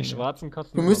Silber. Ja, die schwarzen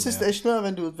kosten Du immer müsstest mehr. echt mal,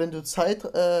 wenn du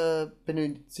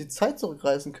die Zeit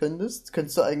zurückreisen könntest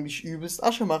du eigentlich übelst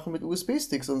Asche machen mit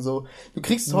USB-Sticks und so. Du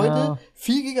kriegst heute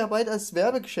 4 GB als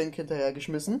Werbegeschenk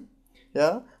hinterhergeschmissen.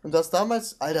 Ja, und das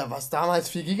damals, Alter, was damals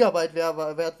 4 GB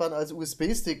wert waren als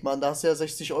USB-Stick, Mann, da hast du ja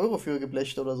 60 € für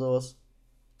geblecht oder sowas.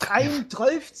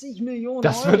 33 Millionen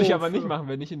Das Euro würde ich aber für- nicht machen,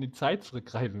 wenn ich in die Zeit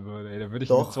zurückreisen würde. Ey. Da würde ich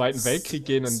Doch, in den Zweiten Weltkrieg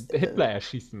gehen und Hitler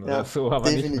erschießen oder Ja, so. Aber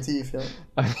definitiv, ja.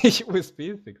 nicht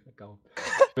USB-Sticks verkaufen.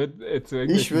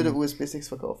 Ich würde USB-Sticks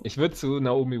verkaufen. Ich würde zu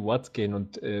Naomi Watts gehen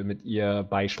und mit ihr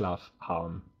Beischlaf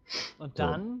haben. Und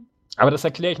dann? Aber das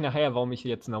erkläre ich nachher, warum ich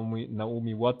jetzt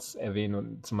Naomi Watts erwähne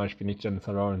und zum Beispiel nicht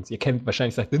Jennifer Lawrence. Ihr kennt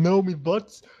wahrscheinlich, sagt Naomi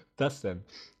Watts, das denn.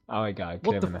 Aber egal,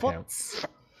 klären wir nachher.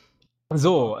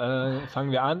 So,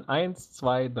 fangen wir an. 1,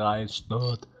 2, 3,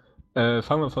 Start.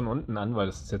 Fangen wir von unten an, weil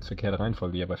das ist jetzt verkehrte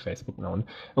Reihenfolge hier bei Facebook.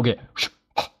 Okay.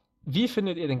 Wie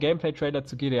findet ihr den Gameplay-Trailer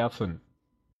zu GTA 5?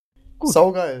 Gut.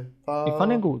 Saugeil. Ich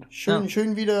fand den gut. Schön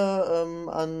wieder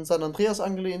an San Andreas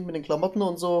angelehnt mit den Klamotten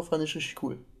und so. Fand ich richtig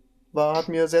cool. Hat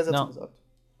mir sehr, sehr zugesagt.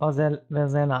 War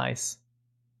sehr nice.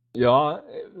 Ja,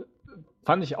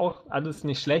 fand ich auch alles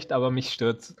nicht schlecht, aber mich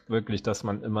stört wirklich, dass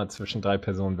man immer zwischen 3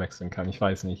 Personen wechseln kann. Ich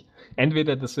weiß nicht.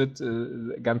 Entweder das wird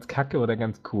ganz kacke oder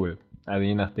ganz cool. Also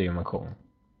je nachdem, mal gucken.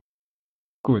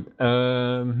 Gut.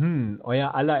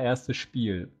 Euer allererstes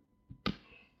Spiel.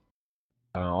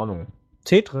 Keine Ahnung.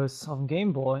 Tetris auf dem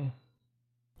Gameboy.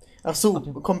 Ach so,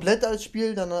 komplett als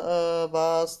Spiel, dann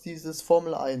war es dieses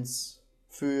Formel 1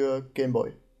 für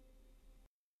Gameboy.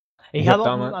 Ich Ich habe hab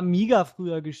auch mit dem damals- Amiga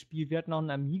früher gespielt. Wir hatten auch einen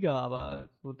Amiga, aber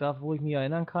so da, wo ich mich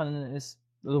erinnern kann, also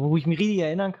wo ich mich richtig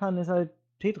erinnern kann, ist halt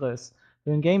Tetris. Für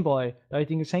den Gameboy. Da habe ich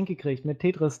den Geschenk gekriegt mit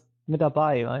Tetris mit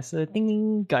dabei, weißt du? Ding,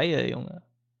 ding, geil, Junge.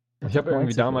 Ich habe irgendwie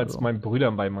 90 oder damals so. meinen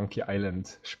Brüdern bei Monkey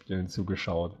Island Spielen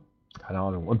zugeschaut. Keine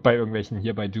Ahnung. Und bei irgendwelchen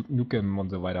hier bei Duke Nukem und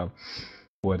so weiter,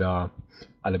 wo er da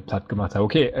alle platt gemacht hat.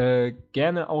 Okay,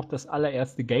 gerne auch das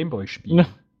allererste Gameboy-Spiel.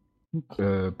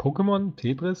 Pokémon?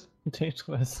 Tetris?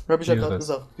 Tetris. Hab ich ja gerade Tetris.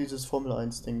 gesagt, dieses Formel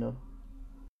 1-Ding da.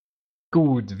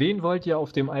 Gut, wen wollt ihr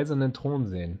auf dem eisernen Thron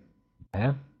sehen?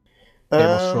 Hä? Game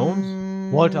of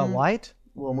Thrones? Walter White?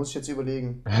 Boah, muss ich jetzt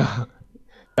überlegen.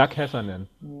 Doug Heffernan.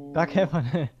 Da kennt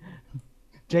man.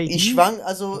 JD? Ich schwank,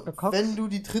 also, Dr. Cox? wenn du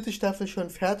die 3. Staffel schon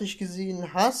fertig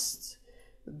gesehen hast,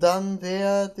 dann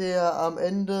der am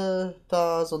Ende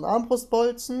da so ein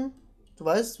Armbrustbolzen, du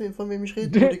weißt, von wem ich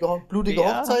rede, blutige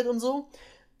Ja. Hochzeit und so,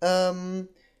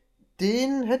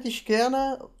 den hätte ich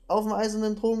gerne auf dem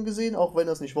eisernen Thron gesehen, auch wenn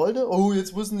er es nicht wollte. Oh,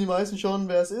 jetzt wissen die meisten schon,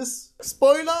 wer es ist.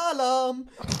 Spoiler-Alarm!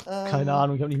 Keine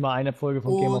Ahnung, ich habe nicht mal eine Folge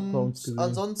von Game of Thrones gesehen.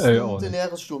 Ansonsten auch nicht.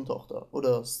 Daenerys Sturmtochter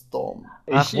oder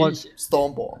Ach,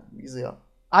 Stormborn, wie sie ja.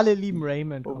 Alle lieben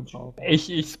Raymond. Oh, kommt drauf. Ich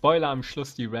spoilere am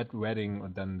Schluss die Red Wedding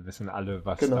und dann wissen alle,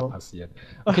 was da Genau. passiert.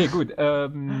 Okay, gut.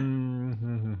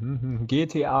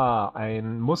 GTA,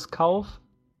 ein Musskauf?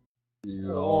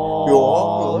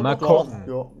 Ja, mal gucken.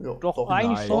 Doch,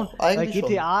 eigentlich nein. schon. Doch, Weil eigentlich schon.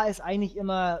 GTA ist eigentlich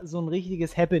immer so ein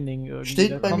richtiges Happening irgendwie. Da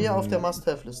Steht bei kommt- mir auf der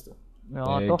Must-Have-Liste.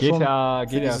 Ja, Nee, doch schon. GTA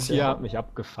Für dieses 4 Jahr. hat mich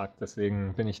abgefuckt,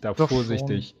 deswegen bin ich da Doch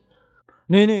vorsichtig.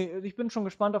 Nee, ich bin schon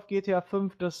gespannt auf GTA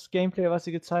 5. Das Gameplay, was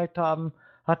sie gezeigt haben,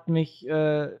 hat mich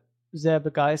sehr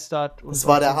begeistert. Und Das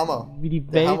war auch der so, Hammer. Wie die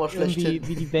Der Welt Hammer schlechthin. irgendwie,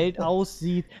 wie die Welt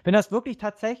aussieht. Wenn das wirklich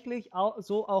tatsächlich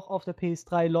so auch auf der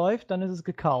PS3 läuft, dann ist es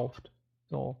gekauft.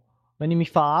 So. Wenn die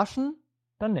mich verarschen,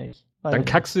 dann nicht. Weiß Dann ich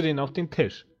kackst du den auf den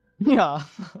Tisch. nicht. Ja,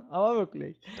 aber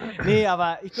wirklich. Nee,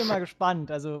 aber ich bin mal gespannt.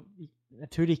 Also,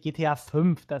 natürlich GTA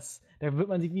 5, da wird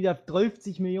man sich wieder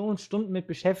 30 Millionen Stunden mit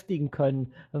beschäftigen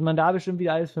können. Was man da bestimmt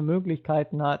wieder alles für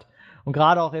Möglichkeiten hat. Und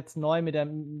gerade auch jetzt neu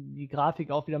die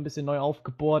Grafik auch wieder ein bisschen neu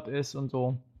aufgebohrt ist und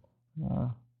so.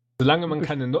 Ja. Solange man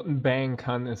keine Nutten bangen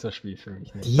kann, ist das Spiel für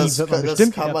mich nicht. Die Das wird man kann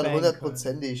bestimmt man wieder bangen können.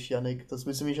 hundertprozentig, Janik. Das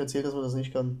willst du mich erzählen, dass man das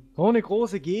nicht kann. So eine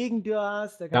große Gegend du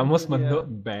hast. Da kannst muss du man dir-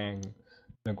 Nutten bangen. In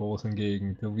der großen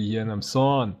Gegend. So wie hier in einem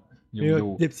Zorn. Ja,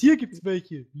 selbst hier gibt's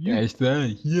welche. Hier. Echt,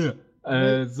 hier.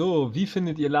 So, wie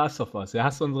findet ihr Last of Us? Ja,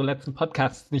 hast du unsere letzten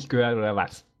Podcasts nicht gehört oder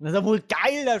was? Das ist ja wohl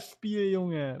geil, das Spiel,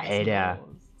 Junge. Was ist Alter. los?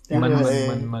 Mann, Ja, Mann, ey,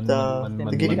 Mann, Mann, da, Mann, da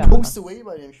Mann, geht die Mann. Punkte away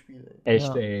bei dem Spiel, ey. Echt,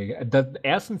 Ja. ey.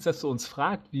 Erstens, dass du uns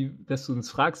fragst, wie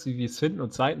wir es finden,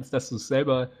 und zweitens, dass du es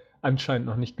selber anscheinend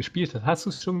noch nicht gespielt hast. Hast du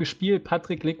es schon gespielt,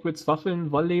 Patrick Liquids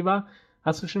Waffeln Wollleber?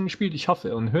 Hast du schon gespielt? Ich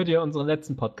hoffe. Und hör dir unseren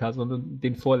letzten Podcast und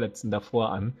den vorletzten davor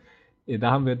an. Da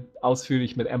haben wir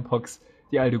ausführlich mit Mpox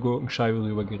die alte Gurkenscheibe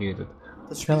drüber geredet.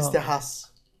 Das Spiel Ja. ist der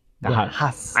Hass. Der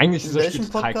Hass. Eigentlich In ist das Spiel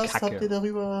welchem total Podcast habt ihr kacke.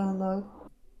 darüber?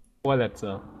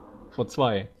 Vorletzter. Vor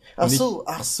 2. Ach Nicht- so. ich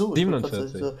wollte grad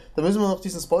 47. sagen, da müssen wir noch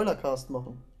diesen Spoilercast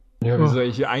machen. Ja, wieso?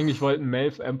 Eigentlich wollten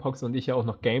Melf, Mpox und ich ja auch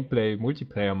noch Gameplay,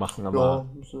 Multiplayer machen, aber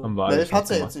so. haben wir alles Melf hat's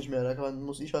ja nicht jetzt nicht mehr,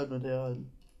 muss ich halt mit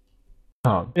herhalten.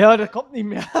 ja. Ja, das kommt nicht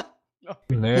mehr.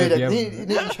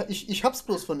 Ich hab's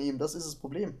bloß von ihm, das ist das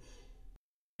Problem.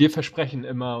 Wir versprechen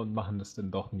immer und machen das dann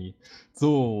doch nie.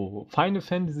 So, Final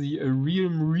Fantasy A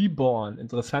Realm Reborn.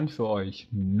 Interessant für euch?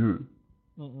 Nö.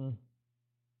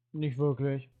 Nicht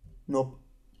wirklich. Nope.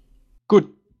 Gut.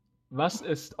 Was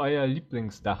ist euer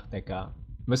Lieblingsdachdecker?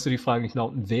 Müsste die Frage nicht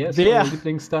lauten, wer ist Wer? euer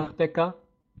Lieblingsdachdecker?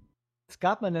 Es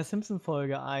gab mal in der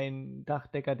Simpson-Folge einen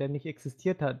Dachdecker, der nicht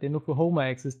existiert hat, der nur für Homer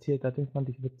existiert hat. Den fand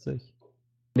ich witzig.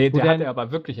 Nee, der Wo hat der- ja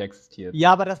aber wirklich existiert.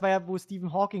 Ja, aber das war ja, wo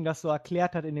Stephen Hawking das so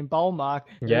erklärt hat in dem Baumarkt.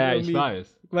 Ja, ich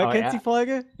weiß. Aber Kennst du die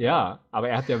Folge? ja, aber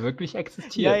er hat ja wirklich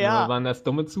existiert. Ja, ja. Nur waren das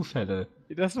dumme Zufälle.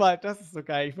 Das ist so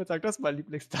geil. Ich würde sagen, das ist mein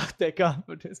Lieblingsdachdecker.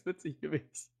 Und der ist witzig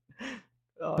gewesen.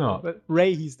 Ja.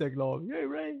 Ray hieß der, glaube ich. Hey,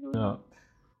 Ray. Ja.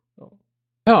 So.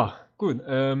 Ja, gut.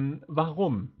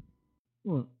 Warum?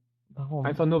 Warum?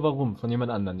 Einfach nur warum? Von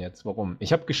jemand anderen jetzt. Warum?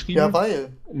 Ich habe geschrieben. Ja,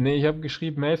 weil. Nee, ich habe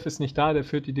geschrieben, Melf ist nicht da, der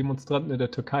führt die Demonstranten in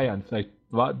der Türkei an. Vielleicht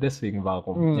war deswegen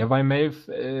warum. Mhm. Ja, weil Melf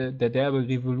der derbe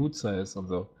Revoluzer ist und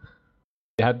so.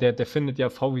 Der findet ja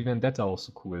V wie Vendetta auch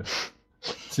so cool.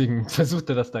 Deswegen versucht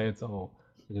er das da jetzt auch.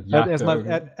 Er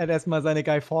hat erstmal seine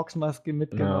Guy Fawkes-Maske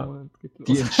mitgenommen. Und geht los.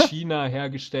 Die in China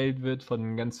hergestellt wird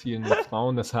von ganz vielen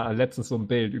Frauen. Das war letztens so ein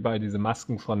Bild, überall diese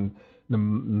Masken von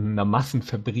einer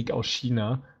Massenfabrik aus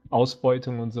China,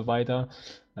 Ausbeutung und so weiter.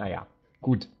 Naja,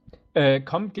 gut.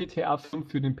 Kommt GTA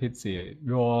 5 für den PC?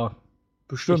 Ja,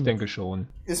 Bestimmt. Ich denke schon.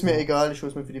 Ist mir egal, ich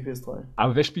hol's mir für die PS3.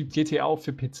 Aber wer spielt GTA auch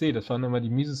für PC? Das waren immer die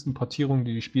miesesten Portierungen,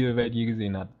 die Spielewelt je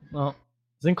gesehen hat. Ja.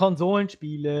 Sind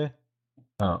Konsolenspiele.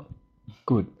 Ja,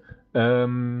 gut.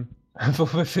 Wo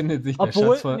befindet sich der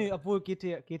Obwohl, Schatz von... obwohl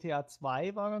GTA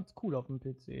 2 war ganz cool auf dem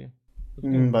PC.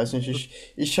 Weiß nicht,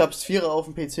 ich hab's Vierer auf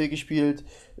dem PC gespielt,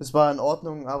 es war in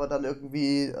Ordnung, aber dann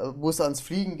irgendwie, wo es ans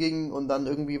Fliegen ging und dann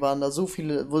irgendwie waren da so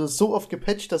viele, wurde es so oft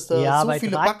gepatcht, dass da so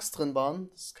viele Bugs drin waren,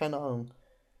 das ist keine Ahnung.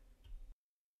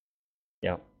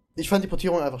 Ja. Ich fand die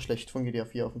Portierung einfach schlecht von GTA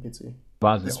 4 auf dem PC.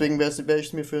 Deswegen werde ich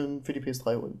es mir für die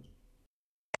PS3 holen.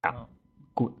 Ja,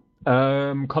 gut.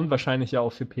 Kommt wahrscheinlich ja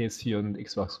auch für PS4 und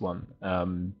Xbox One. Da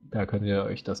könnt ihr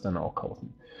euch das dann auch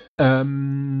kaufen.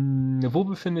 Wo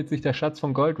befindet sich der Schatz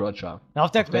von Gold Roger?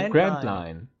 Auf der Grand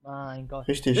Line. Mein Gott.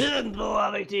 Richtig. Irgendwo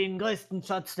habe ich den größten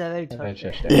Schatz der Welt.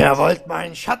 Ihr wollt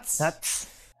meinen Schatz?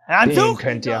 Den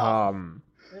könnt ihr haben.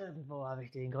 Irgendwo habe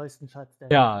ich den größten Schatz der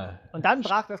Welt. Ja. Und dann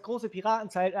brach das große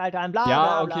Piratenzeitalter an, bla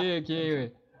ja, bla bla.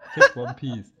 okay. Fick One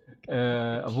Piece.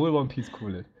 Obwohl One Piece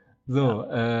cool ist. So,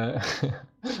 ein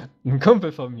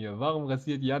Kumpel von mir, warum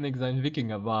rasiert Yannick seinen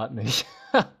Wikingerbart nicht?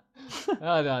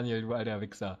 Ja, Daniel, du alter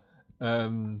Wichser.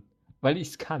 Weil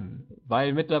ich's kann.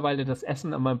 Weil mittlerweile das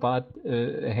Essen an meinem Bart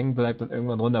hängen bleibt und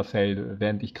irgendwann runterfällt,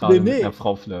 während ich gerade mit einer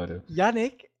Frau flirte.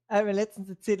 Yannick hat mir letztens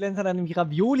erzählt, Lenz hat dann nämlich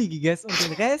Ravioli gegessen und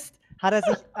den Rest hat er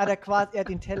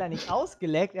den Teller nicht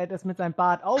ausgeleckt, er hat das mit seinem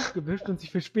Bart aufgewischt und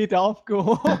sich für später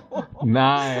aufgehoben.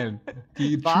 Nein,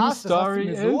 die True Story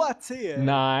ist... so erzählt?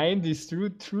 Nein, die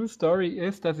True Story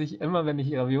ist, dass ich immer, wenn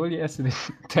ich Ravioli esse, den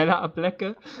Teller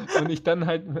ablecke und ich dann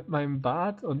halt mit meinem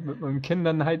Bart und mit meinem Kinn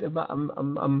dann halt immer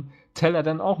am Teller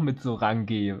dann auch mit so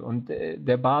rangehe und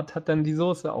der Bart hat dann die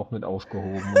Soße auch mit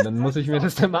aufgehoben und dann muss ich mir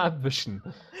das dann mal abwischen.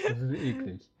 Das ist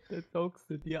eklig.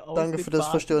 Danke für das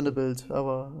verstörende Bild,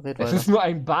 aber red weiter. Es ist nur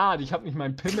ein Bart, ich habe nicht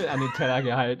meinen Pimmel an den Teller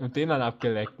gehalten und den dann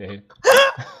abgeleckt, ey.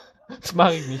 Das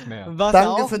mache ich nicht mehr.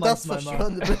 Danke für das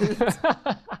verstörende Bild.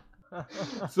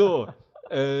 So,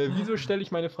 wieso stelle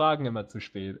ich meine Fragen immer zu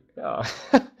spät? Ja,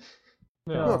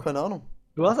 keine Ahnung.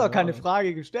 Du hast auch keine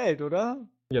Frage gestellt, oder?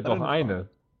 Ja, doch eine.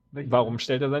 Warum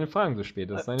stellt er seine Fragen so spät?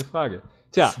 Das ist seine Frage.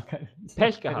 Tja,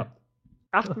 Pech gehabt.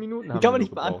 8 Minuten haben wir. Die kann man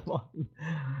nicht beantworten.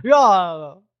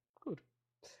 Ja, gut.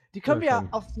 Die können wir ja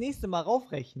aufs nächste Mal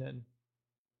raufrechnen.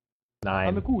 Nein.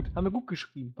 Haben wir gut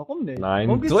geschrieben. Warum nicht?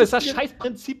 Nein, so ist das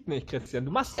Scheißprinzip nicht, Christian.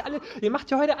 Ihr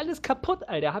macht ja heute alles kaputt,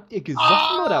 Alter. Habt ihr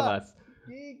gesoffen oder was?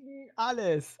 Gegen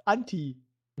alles. Anti.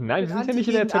 Nein, wir sind ja nicht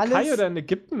in der Türkei oder in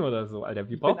Ägypten oder so, Alter.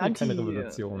 Wir brauchen ja keine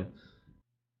Revolution.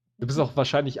 Du bist auch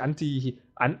wahrscheinlich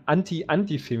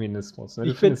Anti-Feminismus. Ne?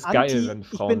 Du findest es geil, wenn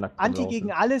Frauen nackt sind. Ich bin anti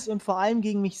gegen alles und vor allem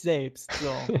gegen mich selbst.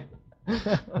 So.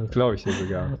 Das glaube ich dir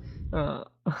sogar.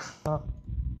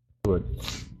 Gut.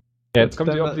 Ja, jetzt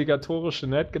kommt die obligatorische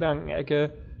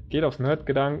Nerdgedanken-Ecke. Geht auf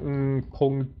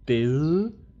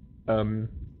nerdgedanken.de. Ja,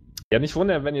 nicht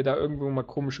wundern, wenn ihr da irgendwo mal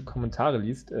komische Kommentare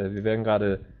liest. Wir werden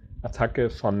gerade Attacke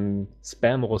von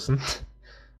Spam-Russen.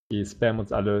 Die spammen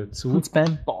uns alle zu. Und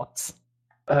Spam-Bots.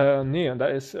 Nee, und da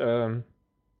ist ja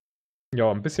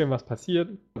ein bisschen was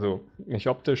passiert. Also nicht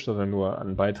optisch, sondern nur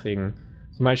an Beiträgen.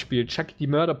 Zum Beispiel Chucky die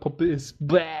Mörderpuppe ist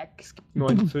back. Es gibt einen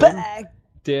neuen Film,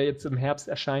 der jetzt im Herbst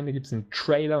erscheint. Da gibt es einen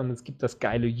Trailer und es gibt das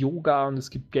geile Yoga und es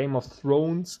gibt Game of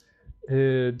Thrones.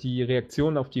 Die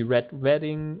Reaktion auf die Red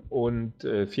Wedding und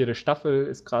 4. Staffel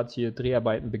ist gerade hier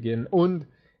Dreharbeiten beginnen. Und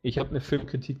ich habe eine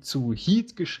Filmkritik zu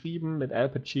Heat geschrieben mit Al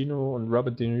Pacino und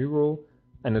Robert De Niro.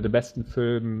 Einer der besten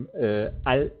Filme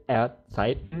aller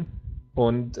Zeiten.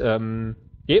 Und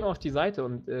geht mal auf die Seite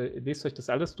und lest euch das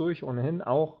alles durch, ohnehin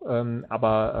auch.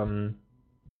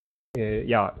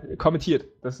 Ja, kommentiert.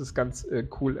 Das ist ganz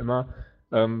cool immer.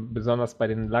 Besonders bei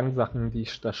den langen Sachen, die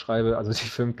ich da schreibe, also die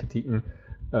Filmkritiken.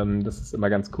 Das ist immer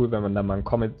ganz cool, wenn man da mal einen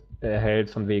Comment erhält,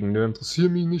 von wegen, nö,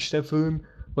 interessiert mich nicht der Film,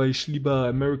 weil ich lieber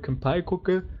American Pie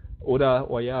gucke. Oder,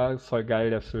 oh ja, voll geil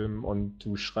der Film und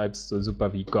du schreibst so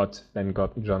super wie Gott, wenn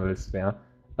Gott ein Journalist wäre.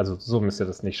 Also so müsst ihr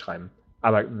das nicht schreiben.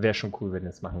 Aber wäre schon cool, wenn ihr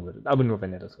es machen würdet. Aber nur,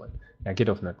 wenn ihr das wollt. Ja, geht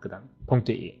auf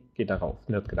nerdgedanken.de. Geht darauf.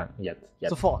 Nerdgedanken jetzt.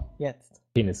 Sofort, jetzt.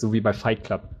 Penis, so wie bei Fight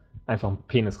Club. Einfach einen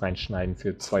Penis reinschneiden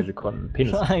für 2 Sekunden.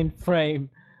 Penis. Ein Frame.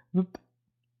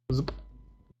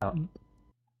 Ja.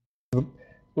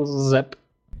 Sepp.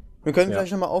 Wir können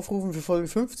vielleicht nochmal aufrufen für Folge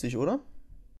 50, oder?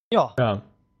 Ja.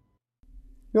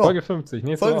 Folge 50,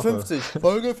 nächste Folge Woche. 50.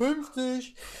 Folge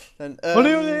 50. Dann,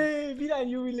 ole, wieder ein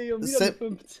Jubiläum, wieder eine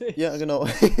 50. Ja, genau.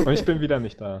 Und ich bin wieder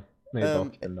nicht da. Nee, doch,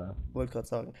 ich bin da. Wollte gerade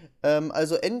sagen.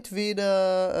 Also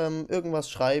entweder irgendwas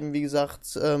schreiben, wie gesagt,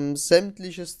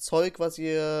 sämtliches Zeug, was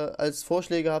ihr als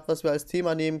Vorschläge habt, was wir als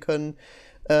Thema nehmen können.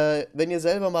 Wenn ihr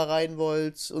selber mal rein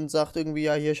wollt und sagt irgendwie,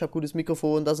 ja, hier, ich habe gutes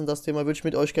Mikrofon, das und das Thema, würde ich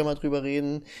mit euch gerne mal drüber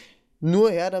reden.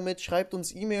 Nur her damit, schreibt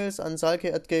uns E-Mails an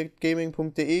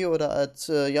salke@gaming.de oder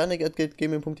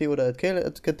janik@gaming.de oder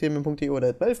 @kale@gaming.de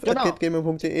oder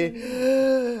 @belf@gaming.de.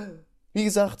 Wie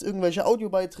gesagt, irgendwelche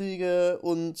Audiobeiträge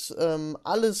und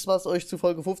alles, was euch zu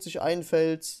Folge 50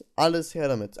 einfällt, alles her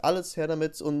damit. Alles her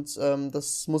damit und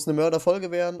das muss eine Mörderfolge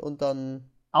werden und dann...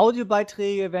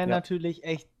 Audiobeiträge wären natürlich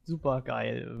echt super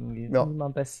geil irgendwie. Ja. Immer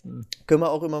am besten. Können wir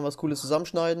auch immer was Cooles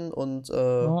zusammenschneiden und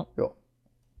ja.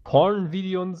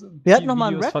 Porn-Videos Wir hatten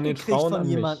nochmal einen Rap von den gekriegt Frauen von an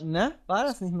jemandem, ne? War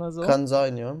das nicht mal so? Kann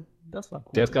sein, ja. Das war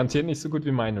cool. Der ist garantiert nicht so gut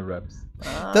wie meine Raps.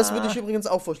 Das würde ich übrigens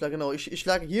auch vorschlagen, genau. Ich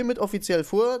schlage hiermit offiziell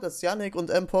vor, dass Yannick und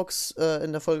Mpox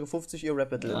in der Folge 50 ihr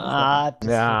Rap-Battle machen.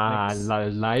 Das Ja,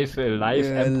 wird nix.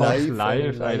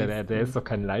 live, Alter, der ist doch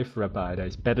kein Live-Rapper, Alter.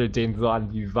 Ich battle den so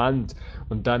an die Wand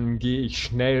und dann gehe ich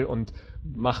schnell und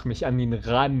mach mich an ihn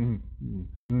ran.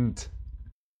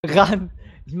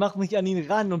 Ich mach mich an ihn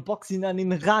ran und box ihn an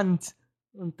den Rand.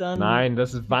 Und dann... Nein,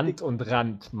 das ist Wand und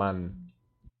Rand, Mann.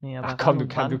 Nee, Ach komm, du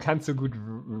kannst so gut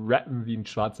rappen wie ein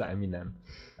schwarzer Eminem.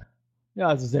 Ja,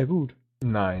 also sehr gut.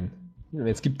 Nein,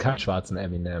 es gibt keinen schwarzen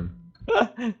Eminem.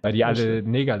 Weil die alle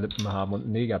Negerlippen haben und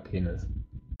einen Negerpenis.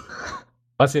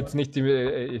 Was jetzt nicht die...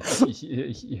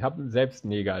 Ich habe selbst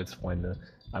Neger als Freunde.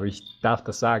 Aber ich darf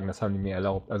das sagen, das haben die mir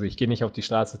erlaubt. Also ich gehe nicht auf die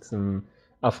Straße zu einem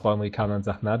Afroamerikaner und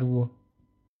sage, na du...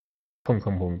 Punkt.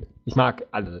 Ich mag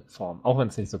alle Formen, auch wenn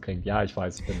es nicht so klingt. Ja, ich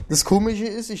weiß, ich bin... Das Komische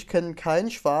ist, ich kenne keinen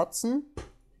Schwarzen,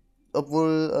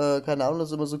 obwohl, keine Ahnung,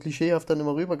 das immer so klischeehaft dann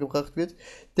immer rübergebracht wird,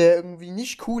 der irgendwie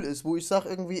nicht cool ist, wo ich sage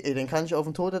irgendwie, ey, den kann ich auf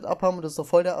den Tod abhaben und das ist doch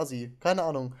voll der Assi. Keine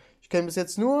Ahnung. Ich kenne bis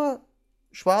jetzt nur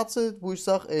Schwarze, wo ich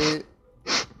sage, ey,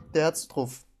 der hat's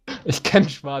drauf. Ich kenne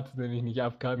Schwarze, den ich nicht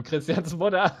abkann. Christians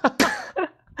Mutter.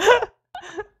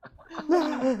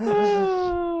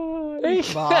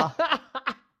 Ich war.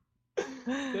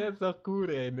 Der ist doch gut,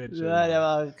 ey, Mitchell. Ja, der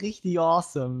war richtig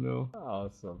awesome, du.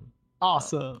 Awesome.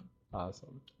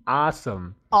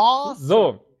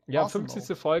 So, ja, Awesome.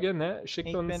 50. Folge, ne? Schickt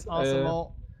Ich uns. bin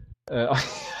awesome.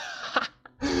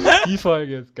 Die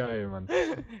Folge ist geil, Mann.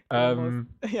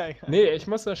 Nee, ich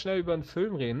muss noch schnell über einen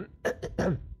Film reden.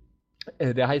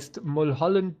 Der heißt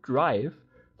Mulholland Drive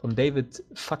von David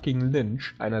fucking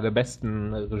Lynch, einer der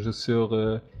besten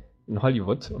Regisseure in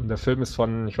Hollywood. Und der Film ist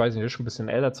von, ich weiß nicht, ist schon ein bisschen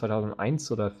älter,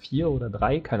 2001 oder 4 oder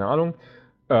 3, keine Ahnung.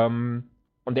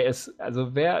 Und der ist,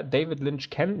 also wer David Lynch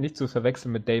kennt, nicht zu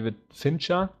verwechseln mit David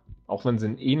Fincher, auch wenn sie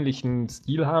einen ähnlichen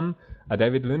Stil haben. Aber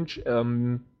David Lynch,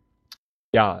 der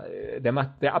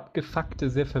macht sehr abgefuckte,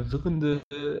 sehr verwirrende,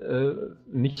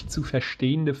 nicht zu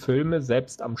verstehende Filme.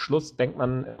 Selbst am Schluss denkt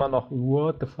man immer noch,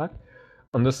 what the fuck?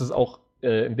 Und das ist auch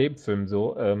in dem Film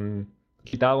so.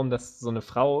 Geht darum, dass so eine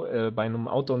Frau bei einem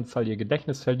Autounfall ihr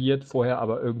Gedächtnis verliert, vorher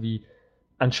aber irgendwie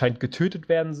anscheinend getötet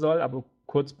werden soll, aber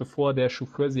kurz bevor der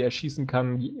Chauffeur sie erschießen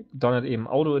kann, donnert eben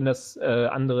ein Auto in das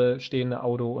andere stehende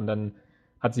Auto und dann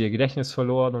hat sie ihr Gedächtnis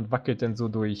verloren und wackelt dann so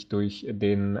durch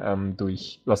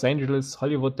Los Angeles,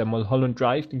 Hollywood. Der Mulholland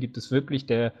Drive, den gibt es wirklich,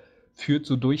 der führt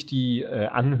so durch die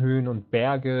Anhöhen und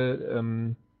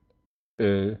Berge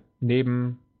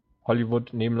neben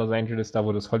Hollywood, neben Los Angeles, da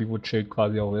wo das Hollywood-Schild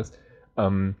quasi auch ist.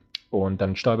 Und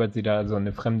dann stolpert sie da so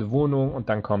eine fremde Wohnung und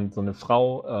dann kommt so eine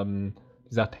Frau,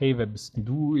 die sagt, hey, wer bist denn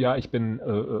du? Ja, ich bin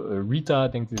Rita,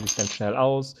 denkt sie sich dann schnell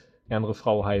aus. Die andere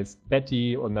Frau heißt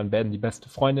Betty und dann werden die beste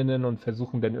Freundinnen und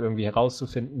versuchen dann irgendwie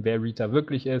herauszufinden, wer Rita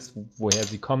wirklich ist, woher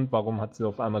sie kommt, warum hat sie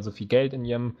auf einmal so viel Geld in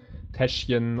ihrem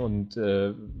Täschchen und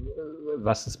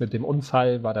was ist mit dem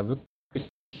Unfall, war da wirklich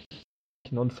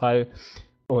ein Unfall?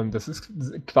 Und das ist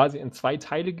quasi in 2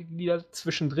 Teile gegliedert.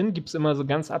 Zwischendrin gibt es immer so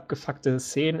ganz abgefuckte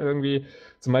Szenen irgendwie.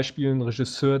 Zum Beispiel ein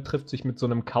Regisseur trifft sich mit so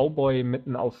einem Cowboy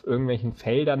mitten auf irgendwelchen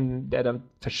Feldern, der dann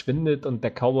verschwindet und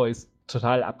der Cowboy ist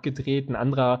total abgedreht. Ein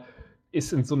anderer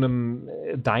ist in so einem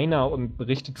Diner und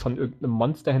berichtet von irgendeinem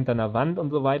Monster hinter einer Wand und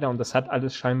so weiter. Und das hat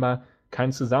alles scheinbar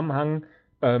keinen Zusammenhang.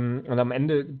 Und am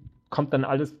Ende kommt dann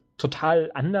alles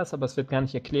total anders, aber es wird gar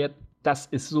nicht erklärt, dass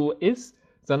es so ist,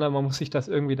 sondern man muss sich das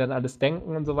irgendwie dann alles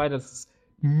denken und so weiter. Das ist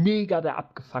mega der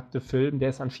abgefuckte Film. Der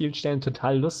ist an vielen Stellen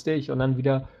total lustig und dann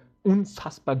wieder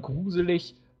unfassbar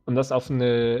gruselig und das auf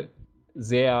eine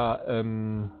sehr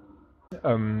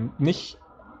nicht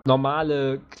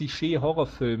normale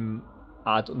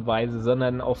Klischee-Horrorfilm-Art und Weise,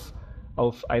 sondern auf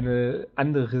eine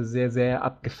andere, sehr, sehr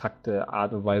abgefuckte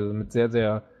Art und Weise mit sehr,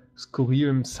 sehr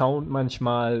skurrilem Sound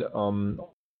manchmal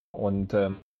und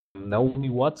Naomi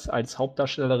Watts als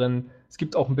Hauptdarstellerin. Es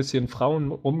gibt auch ein bisschen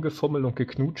Frauen-Rumgefummel und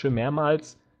Geknutsche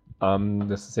mehrmals.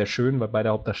 Das ist sehr schön, weil beide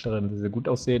Hauptdarstellerinnen sehr gut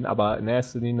aussehen, aber in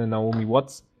erster Linie Naomi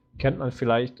Watts kennt man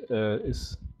vielleicht,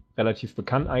 ist relativ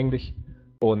bekannt eigentlich.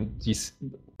 Und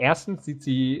erstens sieht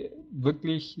sie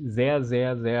wirklich sehr,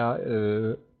 sehr,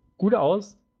 sehr gut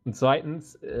aus. Und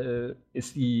zweitens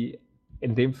ist sie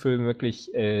in dem Film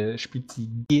wirklich, spielt sie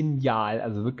genial.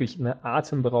 Also wirklich eine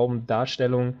atemberaubende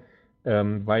Darstellung,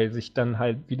 weil sich dann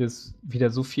halt wieder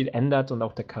so viel ändert und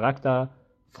auch der Charakter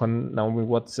von Naomi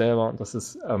Watts selber. Und das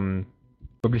ist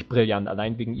wirklich brillant.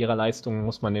 Allein wegen ihrer Leistung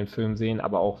muss man den Film sehen,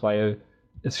 aber auch weil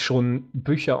es schon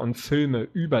Bücher und Filme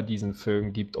über diesen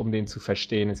Film gibt, um den zu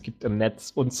verstehen. Es gibt im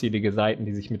Netz unzählige Seiten,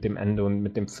 die sich mit dem Ende und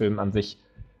mit dem Film an sich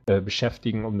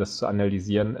beschäftigen, um das zu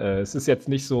analysieren. Es ist jetzt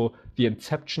nicht so wie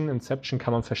Inception. Inception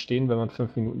kann man verstehen, wenn man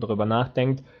 5 Minuten darüber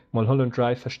nachdenkt. Mulholland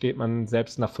Drive versteht man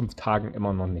selbst nach 5 Tagen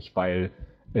immer noch nicht, weil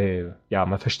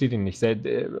man versteht ihn nicht.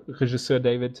 Regisseur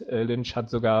David Lynch hat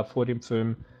sogar vor dem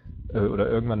Film oder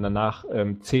irgendwann danach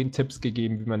 10 Tipps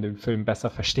gegeben, wie man den Film besser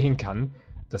verstehen kann.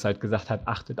 Das halt gesagt hat,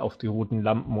 achtet auf die roten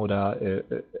Lampen oder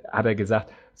hat er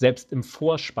gesagt, selbst im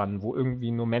Vorspann, wo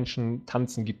irgendwie nur Menschen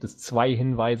tanzen, gibt es 2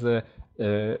 Hinweise,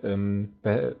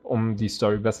 um die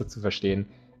Story besser zu verstehen.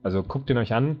 Also guckt ihn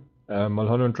euch an.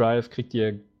 Mulholland Drive kriegt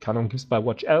ihr, gibt's bei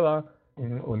Watch Ever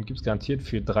und gibt's garantiert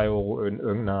für 3 Euro in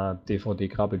irgendeiner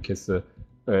DVD-Krabbelkiste.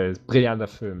 Brillanter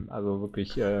Film, also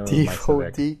wirklich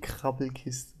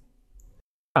DVD-Krabbelkiste.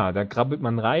 Ja, da krabbelt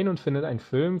man rein und findet einen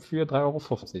Film für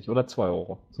 3,50 Euro oder 2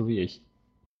 Euro, so wie ich.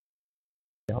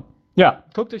 Ja,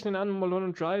 guckt euch den an,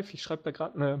 Mulholland Drive. Ich schreibe da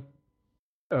gerade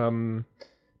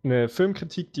eine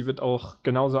Filmkritik, die wird auch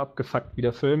genauso abgefuckt wie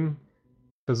der Film.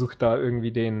 Versucht da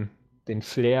irgendwie das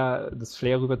Flair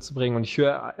rüberzubringen. Und ich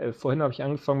höre, vorhin habe ich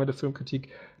angefangen mit der Filmkritik,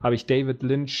 habe ich David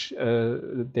Lynchs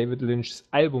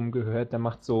Album gehört, der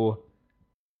macht so,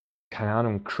 keine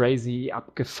Ahnung, crazy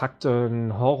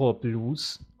abgefuckten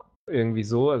Horror-Blues. Irgendwie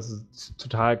so, also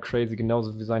total crazy,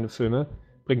 genauso wie seine Filme.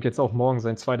 Bringt jetzt auch morgen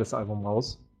sein 2. Album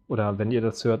raus. Oder wenn ihr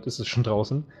das hört, ist es schon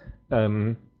draußen.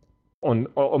 Und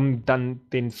um dann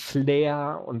den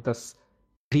Flair und das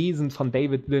Wesen von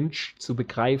David Lynch zu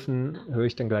begreifen, höre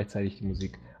ich dann gleichzeitig die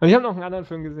Musik. Und ich habe noch einen anderen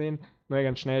Film gesehen, nur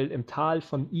ganz schnell, Im Tal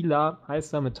von Ila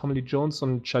heißt er, mit Tommy Lee Jones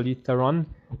und Charlize Theron.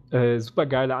 Super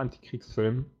geiler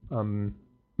Antikriegsfilm.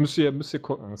 Müsst ihr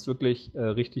gucken. Ist wirklich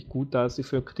richtig gut. Da ist die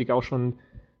Filmkritik auch schon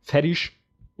fertig.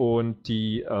 Und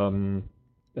die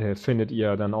findet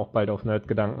ihr dann auch bald auf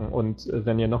Nerdgedanken. Und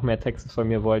wenn ihr noch mehr Texte von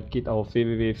mir wollt, geht auf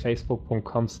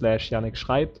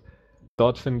www.facebook.com/janikschreibt.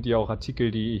 Dort findet ihr auch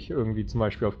Artikel, die ich irgendwie zum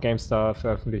Beispiel auf GameStar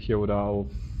veröffentliche oder auf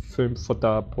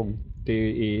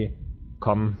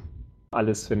filmfutter.de.com.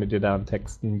 Alles findet ihr da an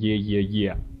Texten.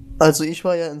 Yeah. Also ich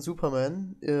war ja in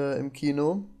Superman im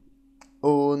Kino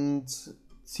und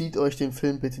zieht euch den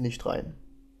Film bitte nicht rein.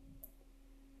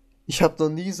 Ich habe noch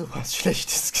nie so was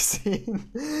Schlechtes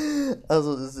gesehen.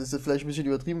 Also das ist vielleicht ein bisschen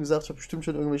übertrieben gesagt, ich habe bestimmt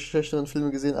schon irgendwelche schlechteren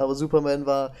Filme gesehen, aber Superman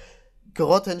war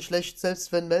grottenschlecht,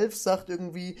 selbst wenn Melf sagt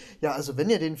irgendwie, ja, also wenn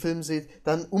ihr den Film seht,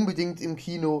 dann unbedingt im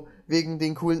Kino wegen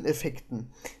den coolen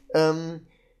Effekten. Also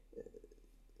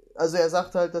er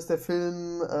sagt halt, dass der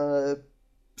Film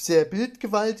sehr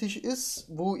bildgewaltig ist,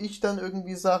 wo ich dann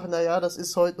irgendwie sage, naja, das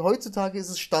ist heutzutage ist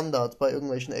es Standard bei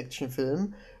irgendwelchen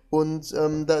Actionfilmen und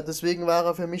deswegen war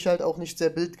er für mich halt auch nicht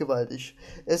sehr bildgewaltig.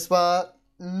 Es war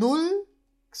null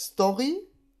Story,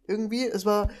 irgendwie, es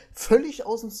war völlig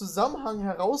aus dem Zusammenhang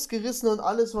herausgerissen und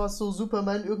alles, was so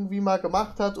Superman irgendwie mal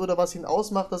gemacht hat oder was ihn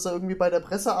ausmacht, dass er irgendwie bei der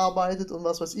Presse arbeitet und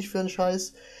was weiß ich für ein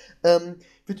Scheiß,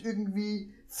 wird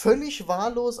irgendwie völlig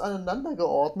wahllos aneinander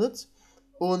geordnet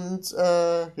und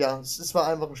es war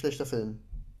einfach ein schlechter Film.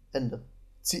 Ende.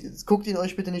 Guckt ihn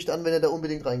euch bitte nicht an, wenn ihr da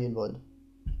unbedingt reingehen wollt.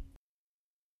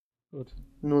 Gut.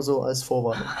 Nur so als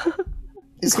Vorwarnung.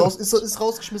 Ist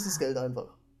rausgeschmissenes Geld einfach.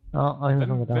 Ja, hab ich mir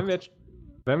schon gedacht.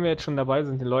 Wenn wir jetzt schon dabei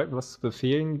sind, den Leuten was zu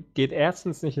befehlen, geht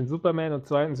erstens nicht in Superman und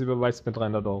zweitens überweist mir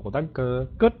 300 Euro. Danke.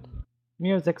 Gut.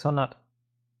 Mir 600.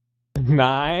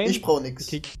 Nein. Ich brauch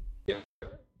nix.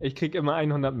 Ich krieg immer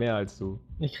 100 mehr als du.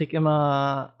 Ich krieg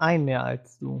immer ein mehr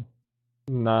als du.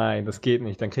 Nein, das geht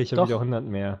nicht. Dann krieg ich ja wieder 100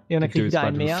 mehr. Ja, dann krieg ich wieder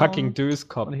ein mehr. Fucking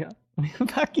Döskopf.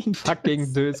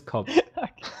 Fucking Döskopf.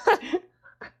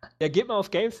 Ja, geht mal auf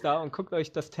GameStar und guckt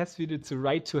euch das Testvideo zu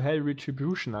Ride to Hell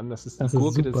Retribution an. Das ist die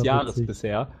Gurke des Jahres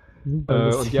bisher. Und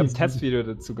die haben ein Testvideo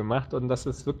dazu gemacht. Und das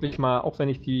ist wirklich mal, auch wenn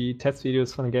ich die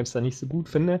Testvideos von GameStar nicht so gut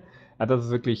finde, das ist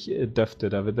wirklich Döfte.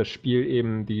 Da wird das Spiel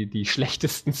eben die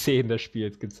schlechtesten Szenen des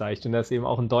Spiels gezeigt. Und da ist eben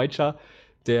auch ein Deutscher,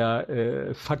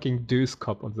 der fucking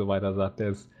Döskopf und so weiter sagt. Der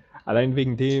ist, allein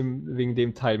wegen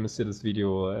dem Teil müsst ihr das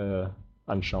Video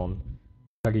anschauen.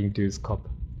 Fucking Döskopf.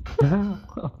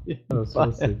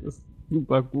 Das ist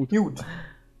super gut. Gut.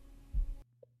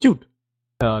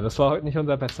 Ja, das war heute nicht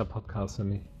unser bester Podcast für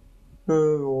mich.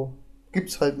 Ja.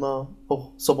 Gibt's halt mal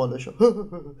auch Sommerlöcher.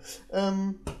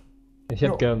 Ich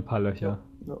hätte gern ein paar Löcher.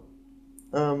 Ja.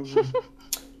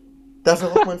 Dafür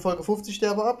rockt man in Folge 50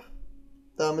 Sterbe ab.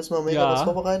 Da müssen wir mega was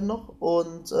vorbereiten noch.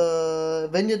 Und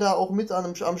wenn ihr da auch mit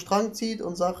am Strang zieht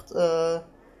und sagt, ja,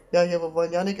 hier, wir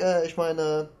wollen Yannick, ich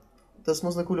meine, das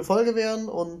muss eine coole Folge werden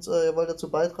und ihr wollt dazu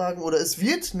beitragen, oder es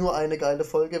wird nur eine geile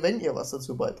Folge, wenn ihr was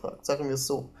dazu beitragt, sagen wir es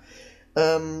so.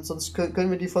 Sonst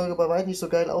können wir die Folge bei weitem nicht so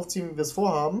geil aufziehen, wie wir es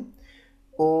vorhaben.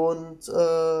 Und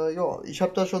ja, ich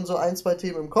habe da schon so 1, 2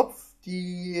 Themen im Kopf,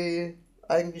 die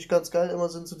eigentlich ganz geil immer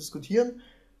sind zu diskutieren.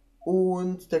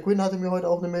 Und der Quinn hatte mir heute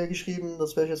auch eine Mail geschrieben,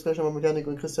 das werde ich jetzt gleich nochmal mit Yannick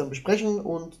und Christian besprechen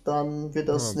und dann wird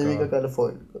das eine mega geile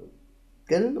Folge.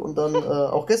 Gell? Und dann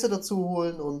auch Gäste dazu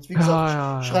holen und wie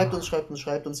gesagt, schreibt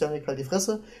uns, Yannick, halt die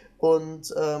Fresse. Und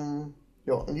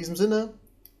ja, in diesem Sinne,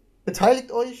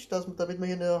 beteiligt euch, damit wir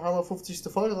hier eine Hammer 50.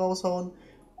 Folge raushauen.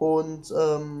 Und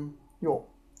ja,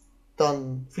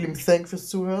 dann vielen Dank fürs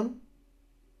Zuhören.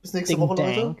 Bis nächste Woche,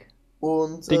 Leute.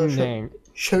 Und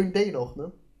schönen Day noch,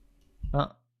 ne?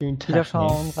 Ja.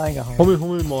 Wiederschauen, reingehauen.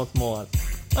 Hummel, Mord.